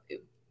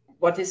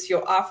what is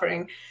your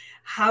offering,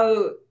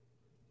 how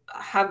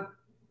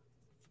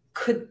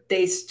could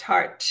they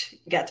start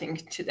getting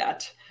to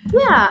that?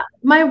 Yeah,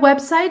 my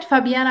website,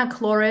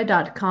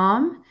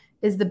 fabianaclaure.com,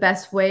 is the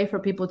best way for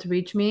people to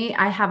reach me.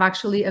 I have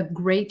actually a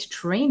great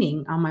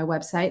training on my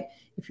website.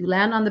 If you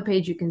land on the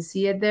page, you can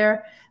see it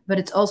there, but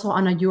it's also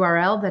on a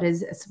URL that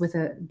is with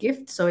a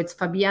gift. So it's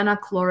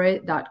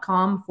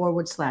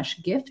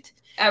fabianaclaure.com/gift.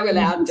 I will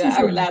add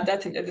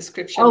that in the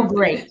description. Oh,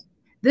 great.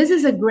 This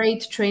is a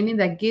great training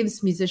that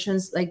gives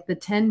musicians like the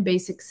 10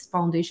 basic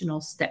foundational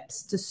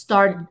steps to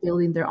start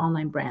building their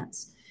online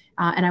brands.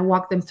 And I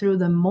walk them through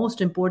the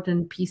most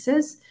important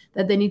pieces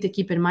that they need to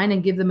keep in mind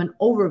and give them an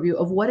overview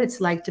of what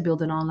it's like to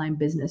build an online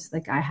business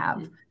like I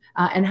have,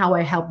 and how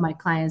I help my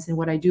clients and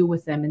what I do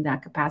with them in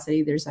that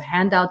capacity. There's a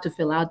handout to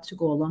fill out to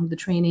go along the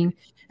training.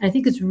 And I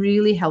think it's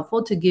really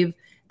helpful to give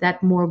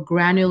that more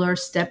granular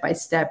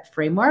step-by-step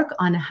framework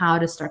on how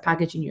to start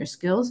packaging your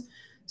skills.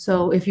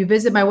 So if you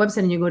visit my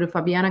website and you go to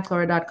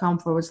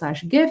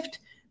fabianaclaure.com/gift,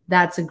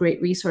 that's a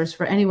great resource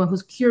for anyone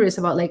who's curious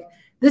about like,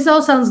 this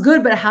all sounds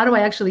good, but how do I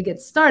actually get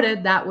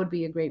started? That would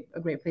be a great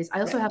place.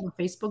 I also have a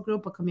Facebook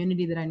group, a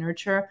community that I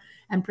nurture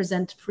and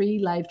present free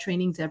live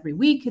trainings every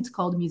week. It's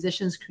called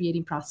Musicians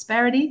Creating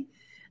Prosperity.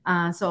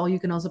 So you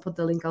can also put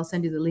the link. I'll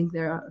send you the link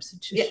there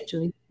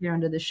here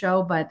under the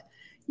show. But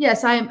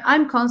yes,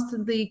 I'm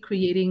constantly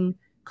creating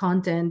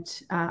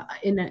content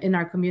in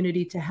our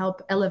community to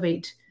help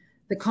elevate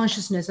the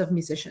consciousness of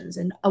musicians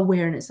and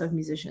awareness of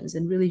musicians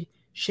and really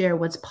share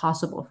what's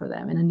possible for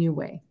them in a new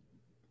way.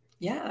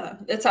 Yeah,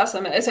 that's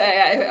awesome. So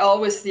I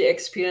always the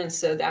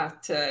experience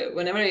that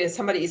whenever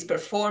somebody is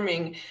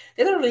performing,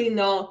 they don't really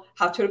know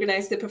how to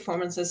organize the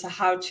performances,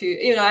 how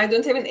to, I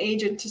don't have an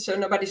agent, so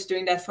nobody's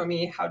doing that for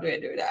me. How do I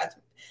do that?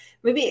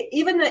 Maybe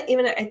even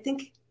I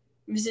think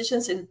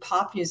musicians in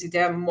pop music,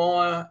 they're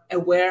more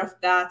aware of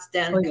that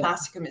than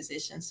classical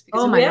musicians.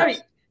 Because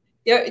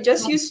you're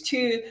just used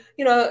to,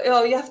 you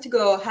have to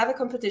go have a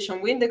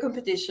competition, win the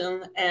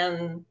competition,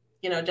 and,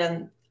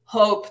 then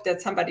hope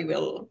that somebody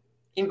will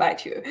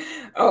invite you,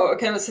 or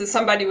kind of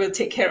somebody will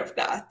take care of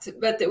that.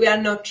 But we are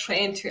not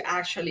trained to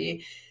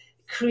actually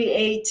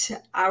create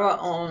our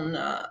own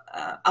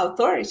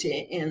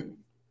authority in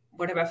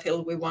whatever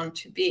field we want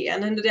to be.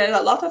 And then there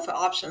are a lot of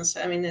options.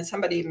 I mean,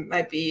 somebody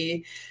might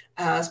be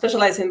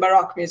specialized in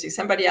Baroque music.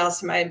 Somebody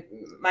else might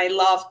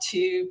love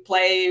to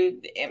play,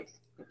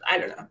 I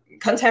don't know,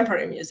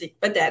 contemporary music.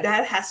 But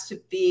that has to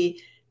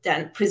be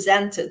then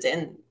presented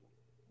and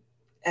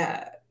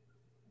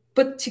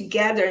put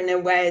together in a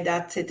way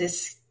that it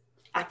is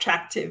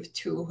attractive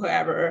to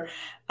whoever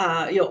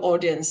your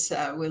audience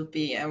will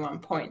be at one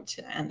point.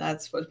 And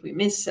that's what we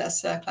miss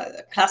as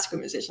classical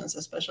musicians,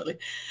 especially.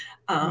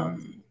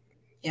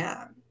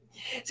 Yeah.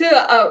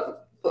 So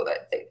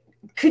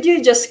could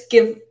you just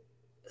give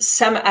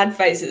some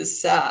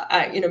advices,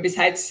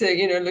 besides,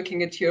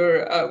 looking at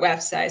your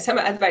website, some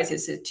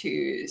advices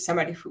to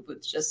somebody who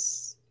would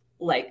just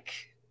like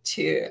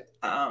to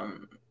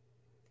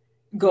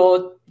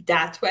go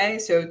that way,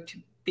 so to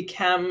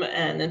become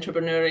an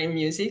entrepreneur in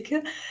music?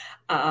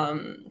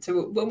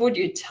 So what would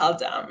you tell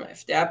them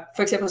if they're,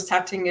 for example,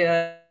 starting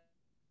the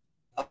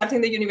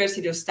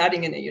university or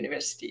studying in a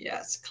university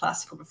as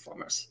classical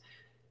performers?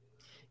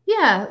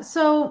 Yeah,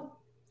 so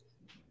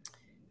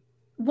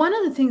one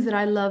of the things that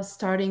I love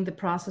starting the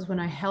process when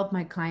I help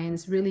my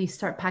clients really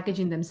start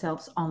packaging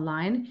themselves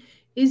online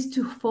is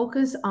to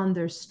focus on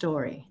their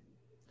story.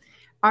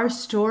 Our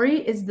story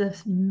is the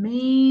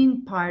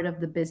main part of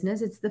the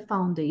business. It's the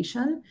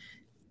foundation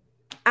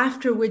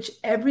after which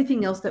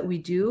everything else that we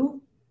do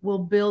will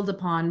build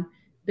upon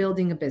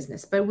building a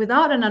business. But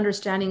without an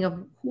understanding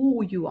of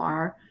who you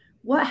are,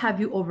 what have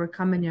you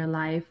overcome in your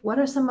life? What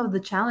are some of the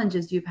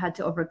challenges you've had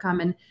to overcome?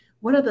 And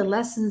what are the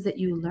lessons that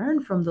you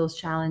learned from those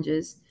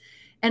challenges?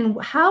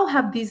 And how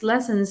have these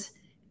lessons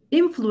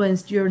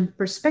influenced your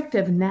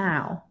perspective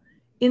now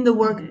in the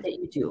work that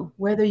you do,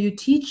 whether you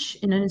teach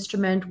in an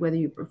instrument, whether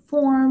you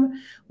perform,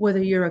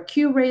 whether you're a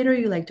curator,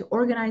 you like to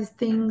organize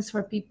things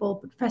for people,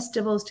 put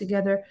festivals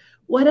together,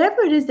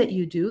 whatever it is that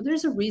you do,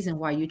 there's a reason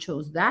why you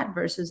chose that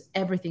versus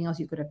everything else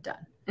you could have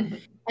done.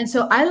 And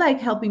so I like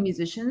helping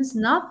musicians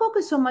not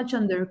focus so much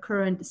on their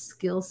current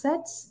skill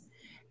sets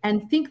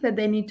and think that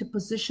they need to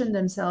position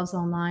themselves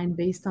online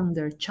based on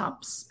their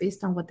chops,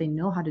 based on what they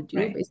know how to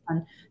do, based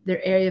on their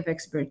area of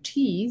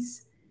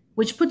expertise,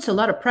 which puts a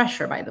lot of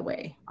pressure, by the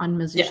way, on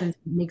musicians.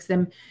 It makes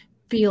them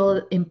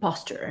feel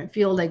imposter and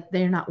feel like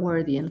they're not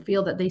worthy and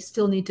feel that they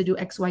still need to do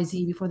X, Y,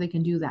 Z before they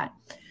can do that.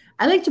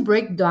 I like to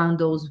break down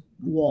those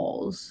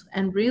walls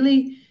and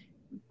really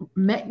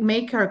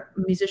make our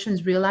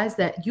musicians realize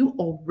that you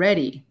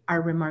already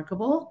are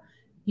remarkable.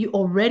 You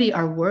already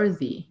are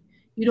worthy.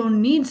 You don't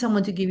need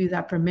someone to give you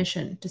that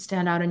permission to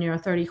stand out in your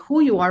authority.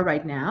 Who you are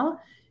right now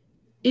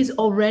is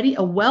already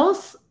a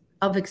wealth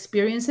of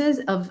experiences,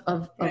 of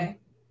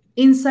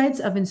insights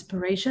of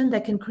inspiration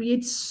that can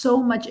create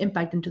so much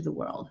impact into the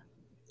world.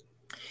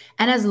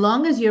 And as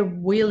long as you're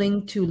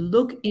willing to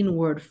look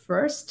inward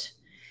first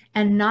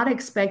and not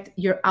expect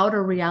your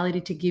outer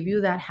reality to give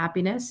you that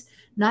happiness,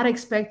 not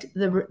expect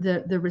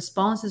the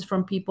responses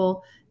from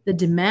people, the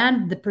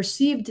demand, the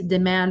perceived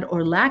demand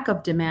or lack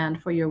of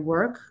demand for your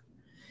work,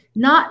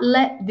 not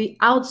let the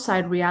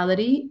outside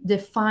reality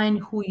define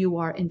who you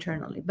are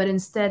internally, but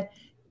instead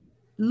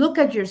look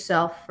at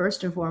yourself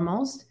first and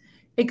foremost,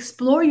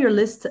 explore your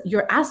list,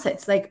 your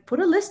assets, like put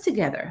a list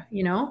together.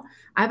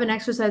 I have an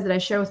exercise that I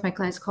share with my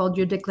clients called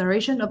your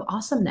declaration of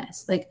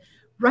awesomeness. Like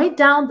write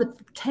down the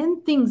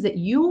 10 things that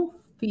you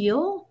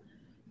feel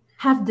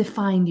have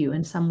defined you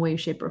in some way,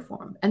 shape, or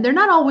form. And they're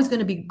not always going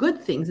to be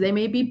good things. They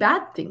may be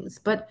bad things,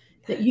 but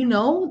that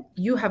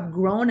you have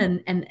grown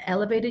and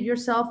elevated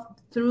yourself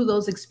through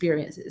those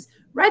experiences.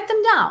 Write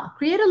them down,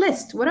 create a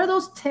list. What are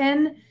those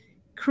 10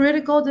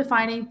 critical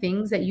defining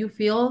things that you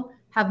feel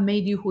have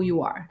made you who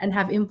you are and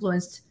have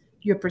influenced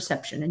your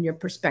perception and your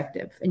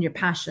perspective and your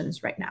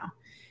passions right now?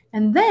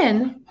 And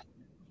then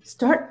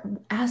start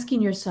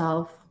asking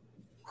yourself,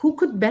 who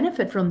could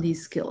benefit from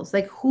these skills?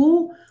 Like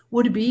who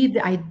would be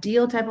the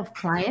ideal type of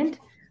client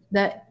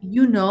that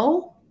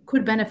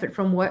could benefit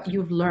from what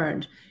you've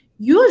learned?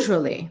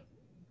 Usually,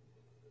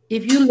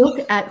 if you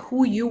look at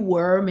who you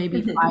were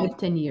maybe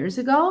 5-10 years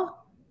ago,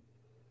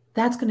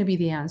 that's going to be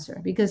the answer,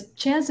 because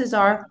chances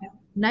are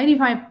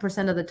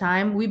 95% of the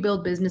time we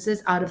build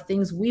businesses out of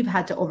things we've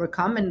had to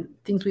overcome and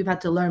things we've had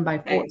to learn by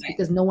force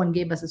because no one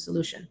gave us a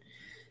solution.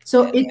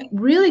 So it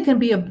really can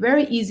be a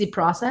very easy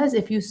process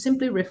if you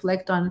simply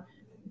reflect on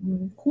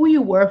who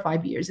you were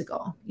 5 years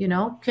ago.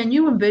 Can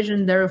you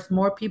envision there's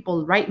more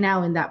people right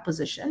now in that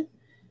position?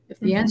 If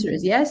the answer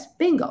is yes,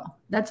 bingo.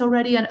 That's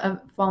already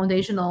a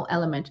foundational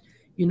element.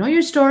 You know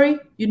your story,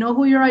 you know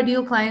who your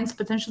ideal clients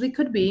potentially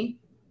could be.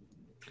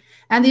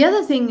 And the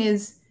other thing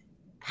is,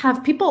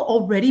 have people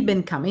already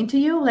been coming to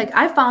you? Like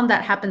I found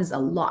that happens a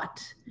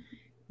lot.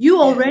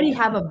 You already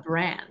have a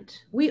brand.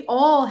 We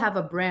all have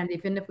a brand,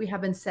 even if we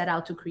haven't set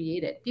out to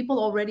create it. People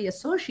already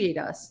associate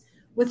us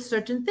with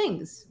certain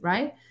things,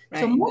 right?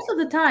 So most of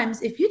the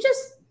times, if you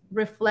just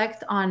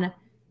reflect on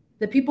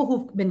the people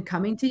who've been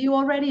coming to you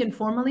already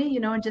informally,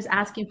 and just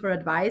asking for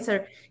advice,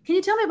 or can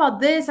you tell me about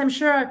this? I'm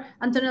sure,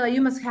 Antonella,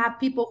 you must have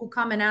people who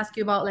come and ask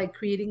you about like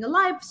creating a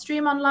live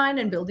stream online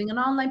and building an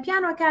online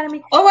piano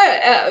academy. Oh,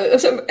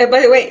 well,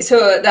 by the way,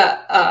 so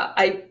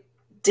I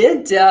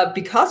did,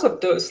 because of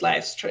those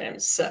live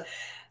streams,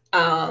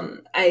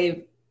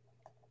 I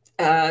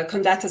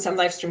conducted some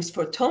live streams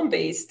for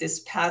Tone-Based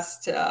this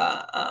past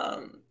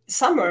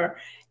summer.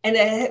 And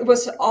it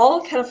was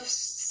all kind of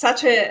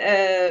such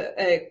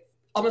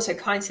almost a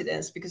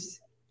coincidence, because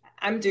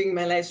I'm doing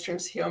my live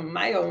streams here on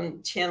my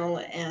own channel,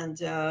 and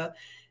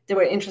they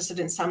were interested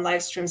in some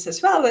live streams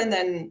as well. And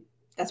then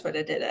that's what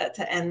I did it.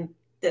 And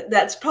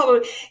that's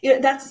probably,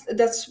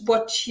 that's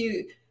what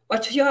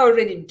you're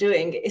already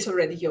doing is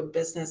already your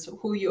business.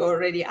 Who you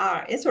already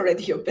are is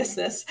already your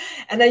business.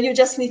 And then you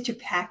just need to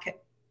pack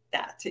it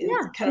that in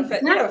kind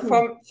of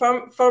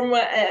from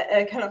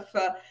a kind of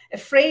a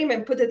frame,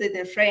 and put it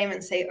in a frame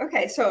and say,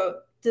 okay,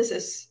 so this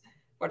is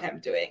what I'm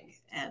doing.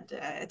 And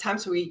at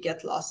times we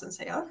get lost and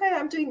say, okay,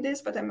 I'm doing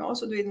this, but I'm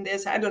also doing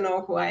this. I don't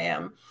know who I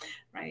am,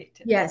 right?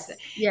 Yes.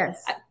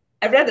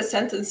 I read a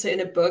sentence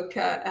in a book.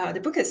 The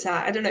book is,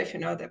 I don't know if you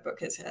know that book,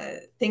 is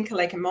Think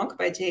Like a Monk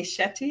by Jay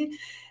Shetty.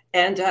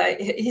 And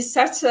he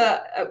starts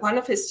one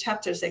of his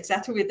chapters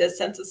exactly with the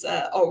sentence,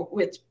 or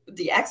with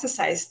the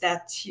exercise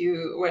that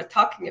you were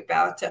talking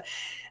about.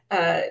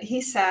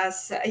 He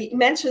says, he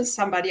mentions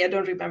somebody, I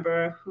don't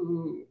remember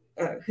who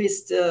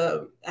is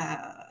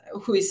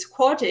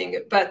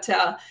quoting, but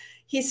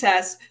he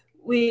says,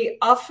 we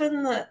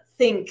often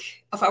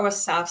think of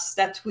ourselves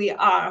that we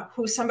are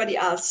who somebody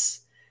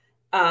else,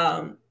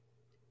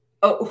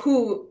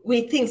 who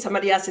we think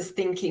somebody else is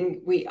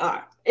thinking we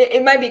are.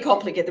 It might be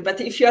complicated, but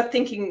if I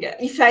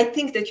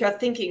think that you are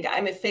thinking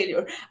I'm a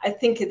failure, I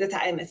think that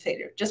I am a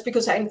failure, just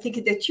because I'm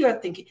thinking that you are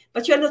thinking,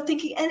 but you are not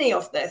thinking any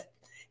of that.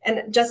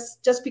 And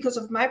just because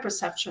of my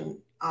perception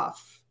of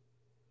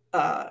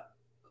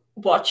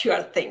what you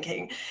are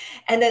thinking.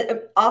 And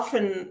then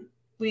often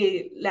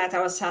we let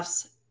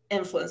ourselves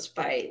influenced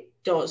by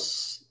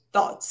those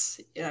thoughts,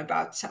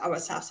 about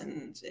ourselves,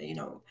 and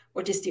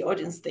what is the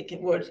audience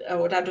thinking, what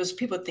are those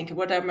people thinking,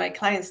 what are my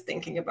clients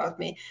thinking about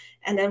me,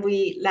 and then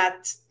we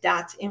let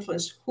that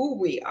influence who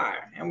we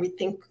are, and we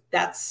think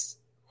that's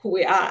who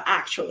we are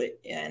actually,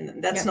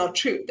 and that's not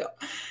true though.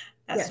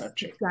 That's not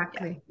true.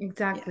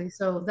 Exactly.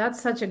 So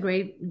that's such a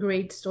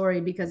great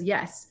story, because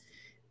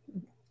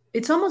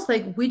it's almost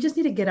like we just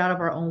need to get out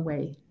of our own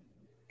way.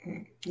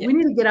 We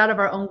need to get out of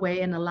our own way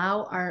and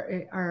allow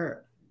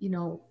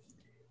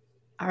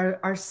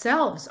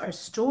ourselves, our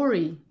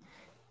story,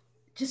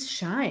 just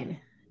shine,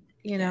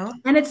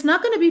 and it's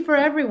not going to be for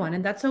everyone,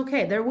 and that's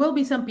okay. There will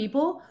be some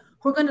people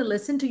who are going to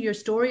listen to your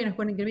story and are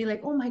going to be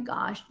like, oh my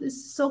gosh,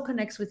 this so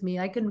connects with me.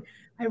 I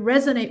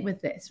resonate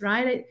with this,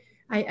 right?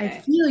 I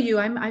feel you.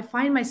 I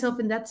find myself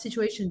in that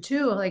situation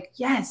too. Like,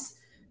 yes,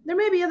 There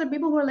may be other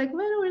people who are like,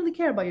 well, I don't really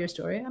care about your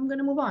story. I'm going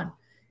to move on.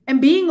 And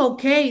being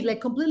okay,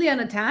 like completely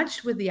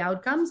unattached with the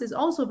outcomes, is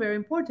also very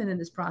important in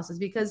this process,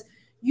 because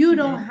you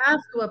don't have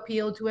to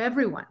appeal to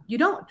everyone. You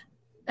don't.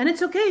 And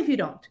it's okay if you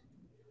don't.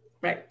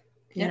 Right.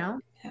 You know?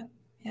 Yeah.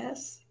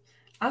 Yes.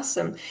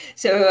 Awesome.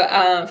 So,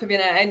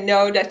 Fabiana, I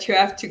know that you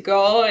have to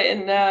go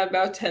in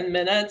about 10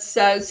 minutes.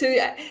 So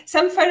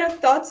some final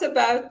thoughts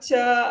about,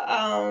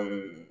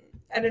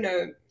 I don't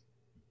know,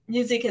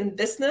 music and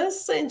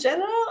business in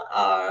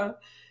general?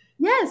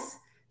 Yes.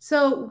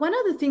 So one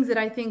of the things that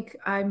I think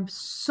I'm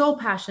so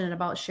passionate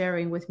about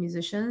sharing with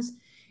musicians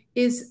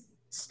is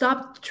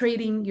stop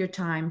trading your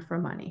time for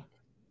money.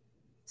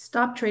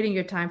 Stop trading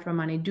your time for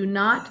money. Do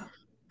not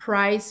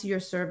price your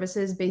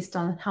services based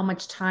on how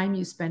much time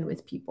you spend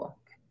with people.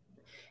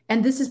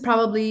 And this is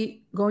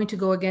probably going to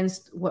go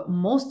against what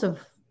most of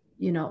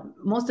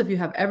you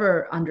have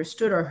ever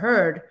understood or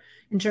heard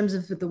in terms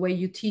of the way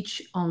you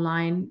teach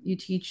online, you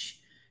teach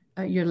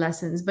your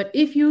lessons. But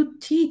if you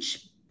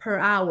teach per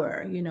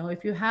hour,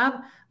 if you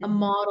have a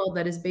model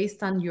that is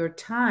based on your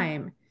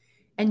time,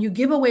 and you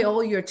give away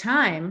all your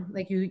time,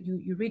 like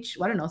you reach,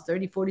 I don't know,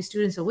 30, 40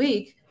 students a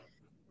week,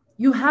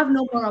 you have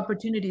no more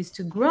opportunities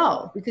to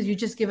grow because you've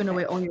just given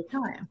away all your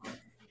time.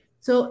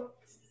 So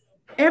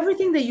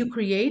everything that you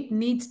create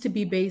needs to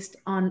be based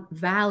on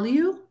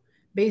value,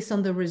 based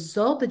on the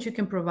result that you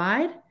can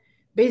provide,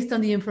 based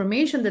on the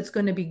information that's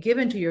going to be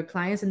given to your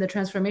clients and the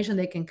transformation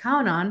they can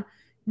count on,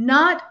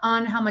 not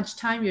on how much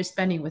time you're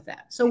spending with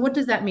that. So what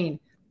does that mean?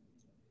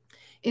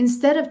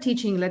 Instead of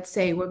teaching, let's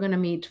say we're going to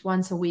meet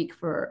once a week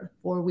for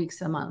 4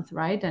 weeks a month,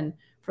 right? And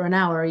for an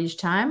hour each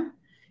time,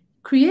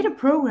 create a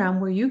program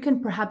where you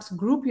can perhaps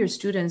group your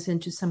students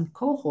into some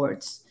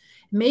cohorts,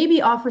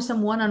 maybe offer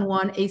some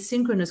one-on-one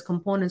asynchronous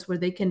components where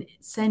they can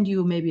send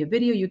you maybe a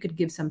video. You could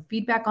give some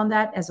feedback on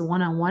that as a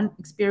one-on-one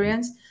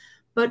experience,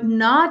 but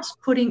not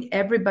putting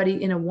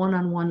everybody in a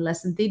one-on-one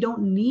lesson. They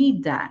don't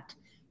need that.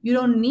 You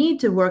don't need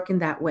to work in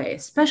that way,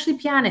 especially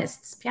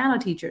pianists, piano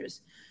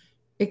teachers.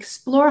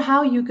 Explore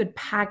how you could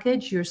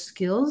package your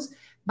skills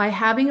by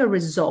having a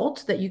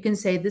result that you can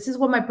say, this is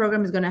what my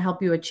program is going to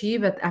help you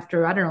achieve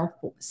after, I don't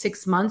know,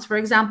 6 months, for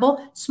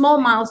example, small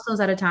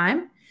milestones at a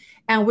time.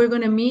 And we're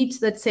going to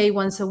meet, let's say,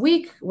 once a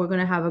week. We're going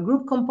to have a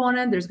group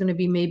component. There's going to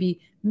be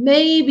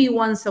maybe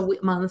once a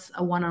month,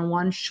 a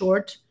one-on-one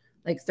short,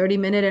 like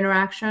 30-minute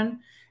interaction,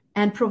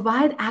 and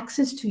provide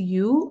access to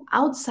you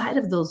outside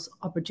of those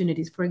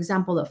opportunities. For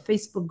example, a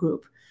Facebook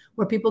group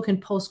where people can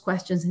post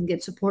questions and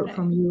get support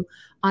from you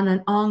on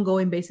an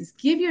ongoing basis.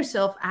 Give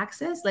yourself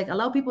access, like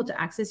allow people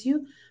to access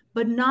you,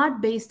 but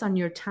not based on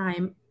your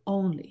time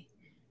only.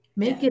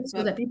 Make it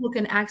so that people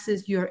can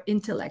access your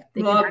intellect.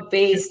 They more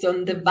based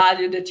on the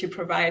value that you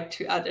provide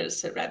to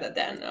others rather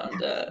than on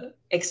the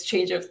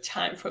exchange of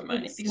time for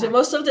money. Exactly. Because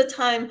most of the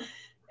time,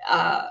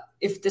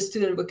 if the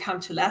student would come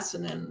to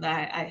lesson, and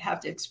I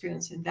have the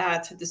experience in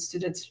that, the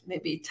students may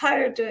be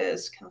tired,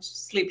 is kind of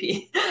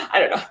sleepy. I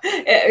don't know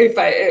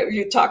if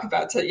you talk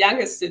about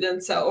younger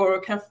students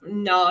or kind of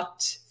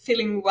not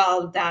feeling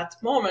well that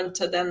moment,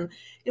 then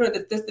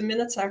the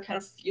minutes are kind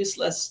of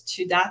useless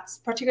to that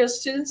particular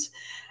students.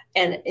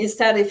 And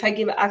instead, if I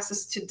give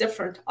access to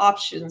different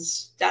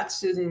options, that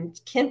student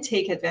can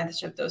take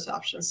advantage of those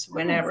options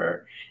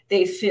whenever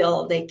they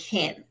feel they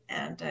can.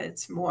 And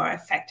it's more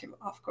effective,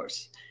 of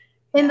course.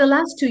 In the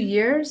last 2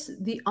 years,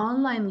 the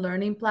online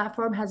learning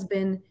platform has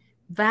been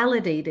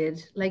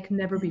validated like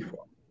never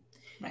before.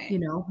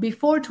 Right.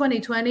 Before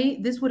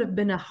 2020, this would have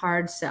been a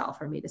hard sell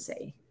for me to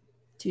say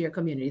to your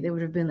community. They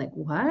would have been like,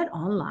 what?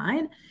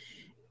 Online?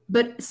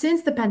 But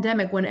since the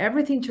pandemic, when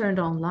everything turned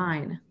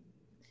online,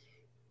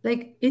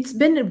 like it's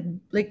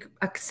been like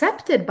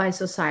accepted by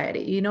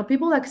society.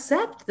 People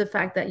accept the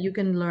fact that you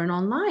can learn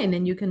online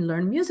and you can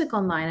learn music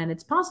online and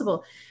it's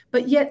possible.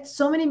 But yet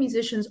so many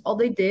musicians, all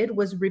they did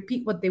was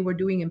repeat what they were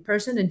doing in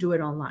person and do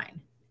it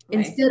online. Right.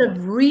 Instead of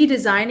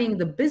redesigning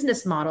the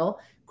business model,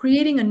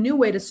 creating a new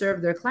way to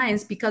serve their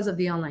clients because of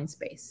the online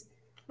space.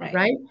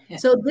 Right. Yeah.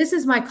 So this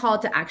is my call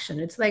to action.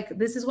 It's like,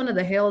 this is one of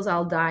the hills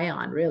I'll die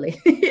on, really.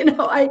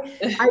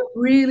 I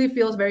really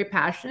feel very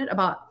passionate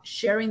about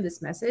sharing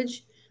this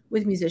message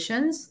with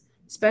musicians,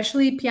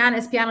 especially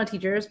pianists, piano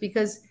teachers,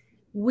 because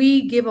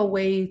we give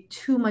away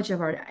too much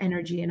of our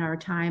energy and our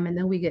time, and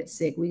then we get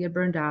sick, we get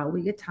burned out,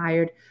 we get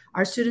tired.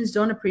 Our students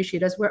don't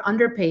appreciate us. We're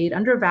underpaid,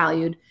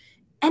 undervalued,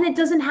 and it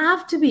doesn't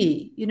have to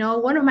be.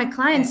 One of my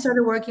clients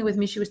started working with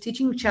me. She was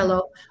teaching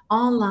cello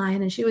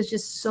online, and she was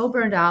just so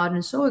burned out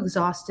and so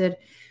exhausted.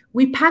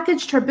 We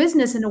packaged her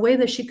business in a way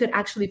that she could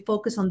actually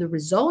focus on the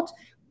result,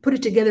 put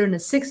it together in a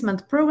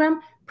 6-month program,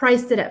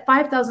 priced it at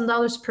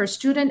 $5,000 per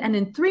student. And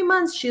in 3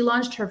 months, she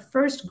launched her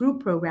first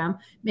group program,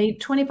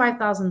 made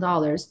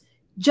 $25,000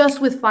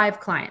 just with 5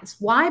 clients.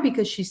 Why?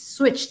 Because she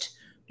switched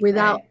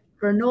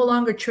for no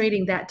longer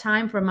trading that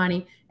time for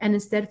money and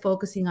instead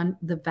focusing on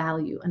the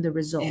value and the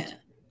result. Yeah.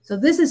 So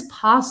this is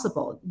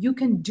possible. You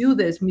can do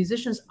this.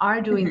 Musicians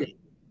are doing this.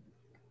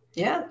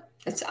 Yeah,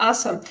 that's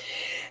awesome.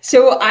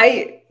 So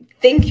I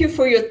thank you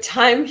for your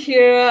time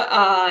here,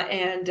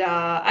 and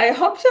I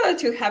hope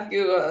to have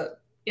you,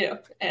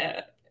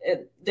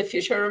 in the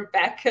future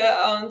back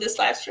on this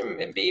live stream,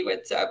 maybe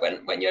with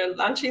when you're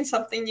launching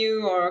something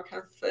new, or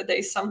kind of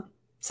there's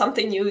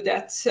something new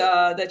that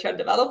that you're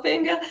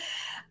developing,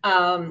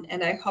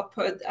 and I hope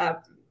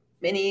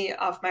many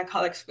of my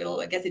colleagues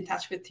will get in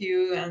touch with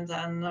you and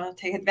then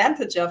take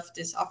advantage of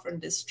this offering,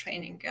 this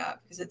training,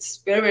 because it's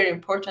very, very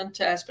important,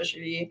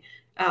 especially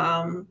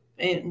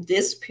in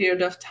this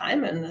period of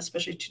time, and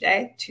especially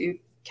today, to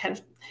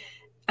kind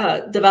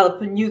of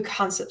develop new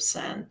concepts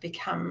and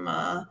become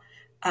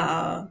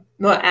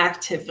more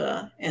active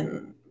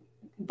in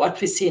what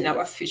we see in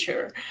our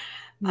future.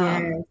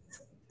 Yes,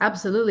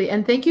 absolutely.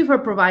 And thank you for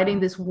providing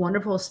this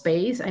wonderful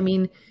space. I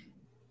mean,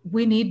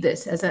 we need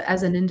this as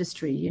an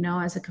industry, you know,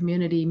 as a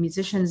community.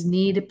 Musicians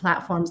need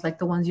platforms like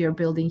the ones you're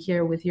building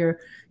here with your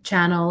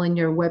channel and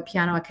your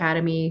WebPiano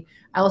Academy.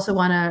 I also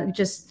want to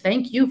just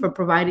thank you for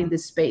providing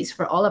this space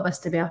for all of us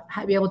to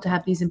be able to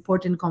have these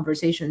important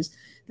conversations.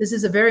 This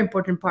is a very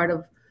important part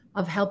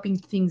of helping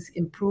things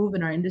improve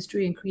in our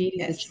industry and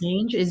creating the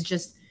change, is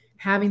just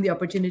having the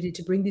opportunity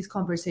to bring these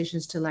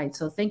conversations to light.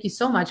 So thank you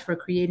so much for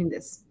creating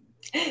this.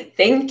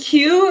 Thank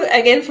you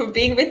again for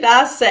being with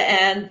us,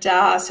 and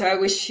so I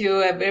wish you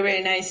a very,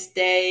 very nice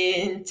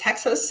day in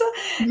Texas,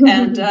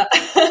 and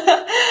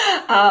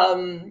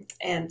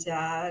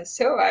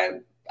so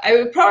I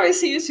will probably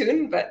see you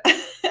soon. But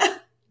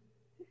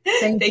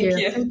thank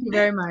you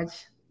very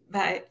much.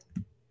 Bye.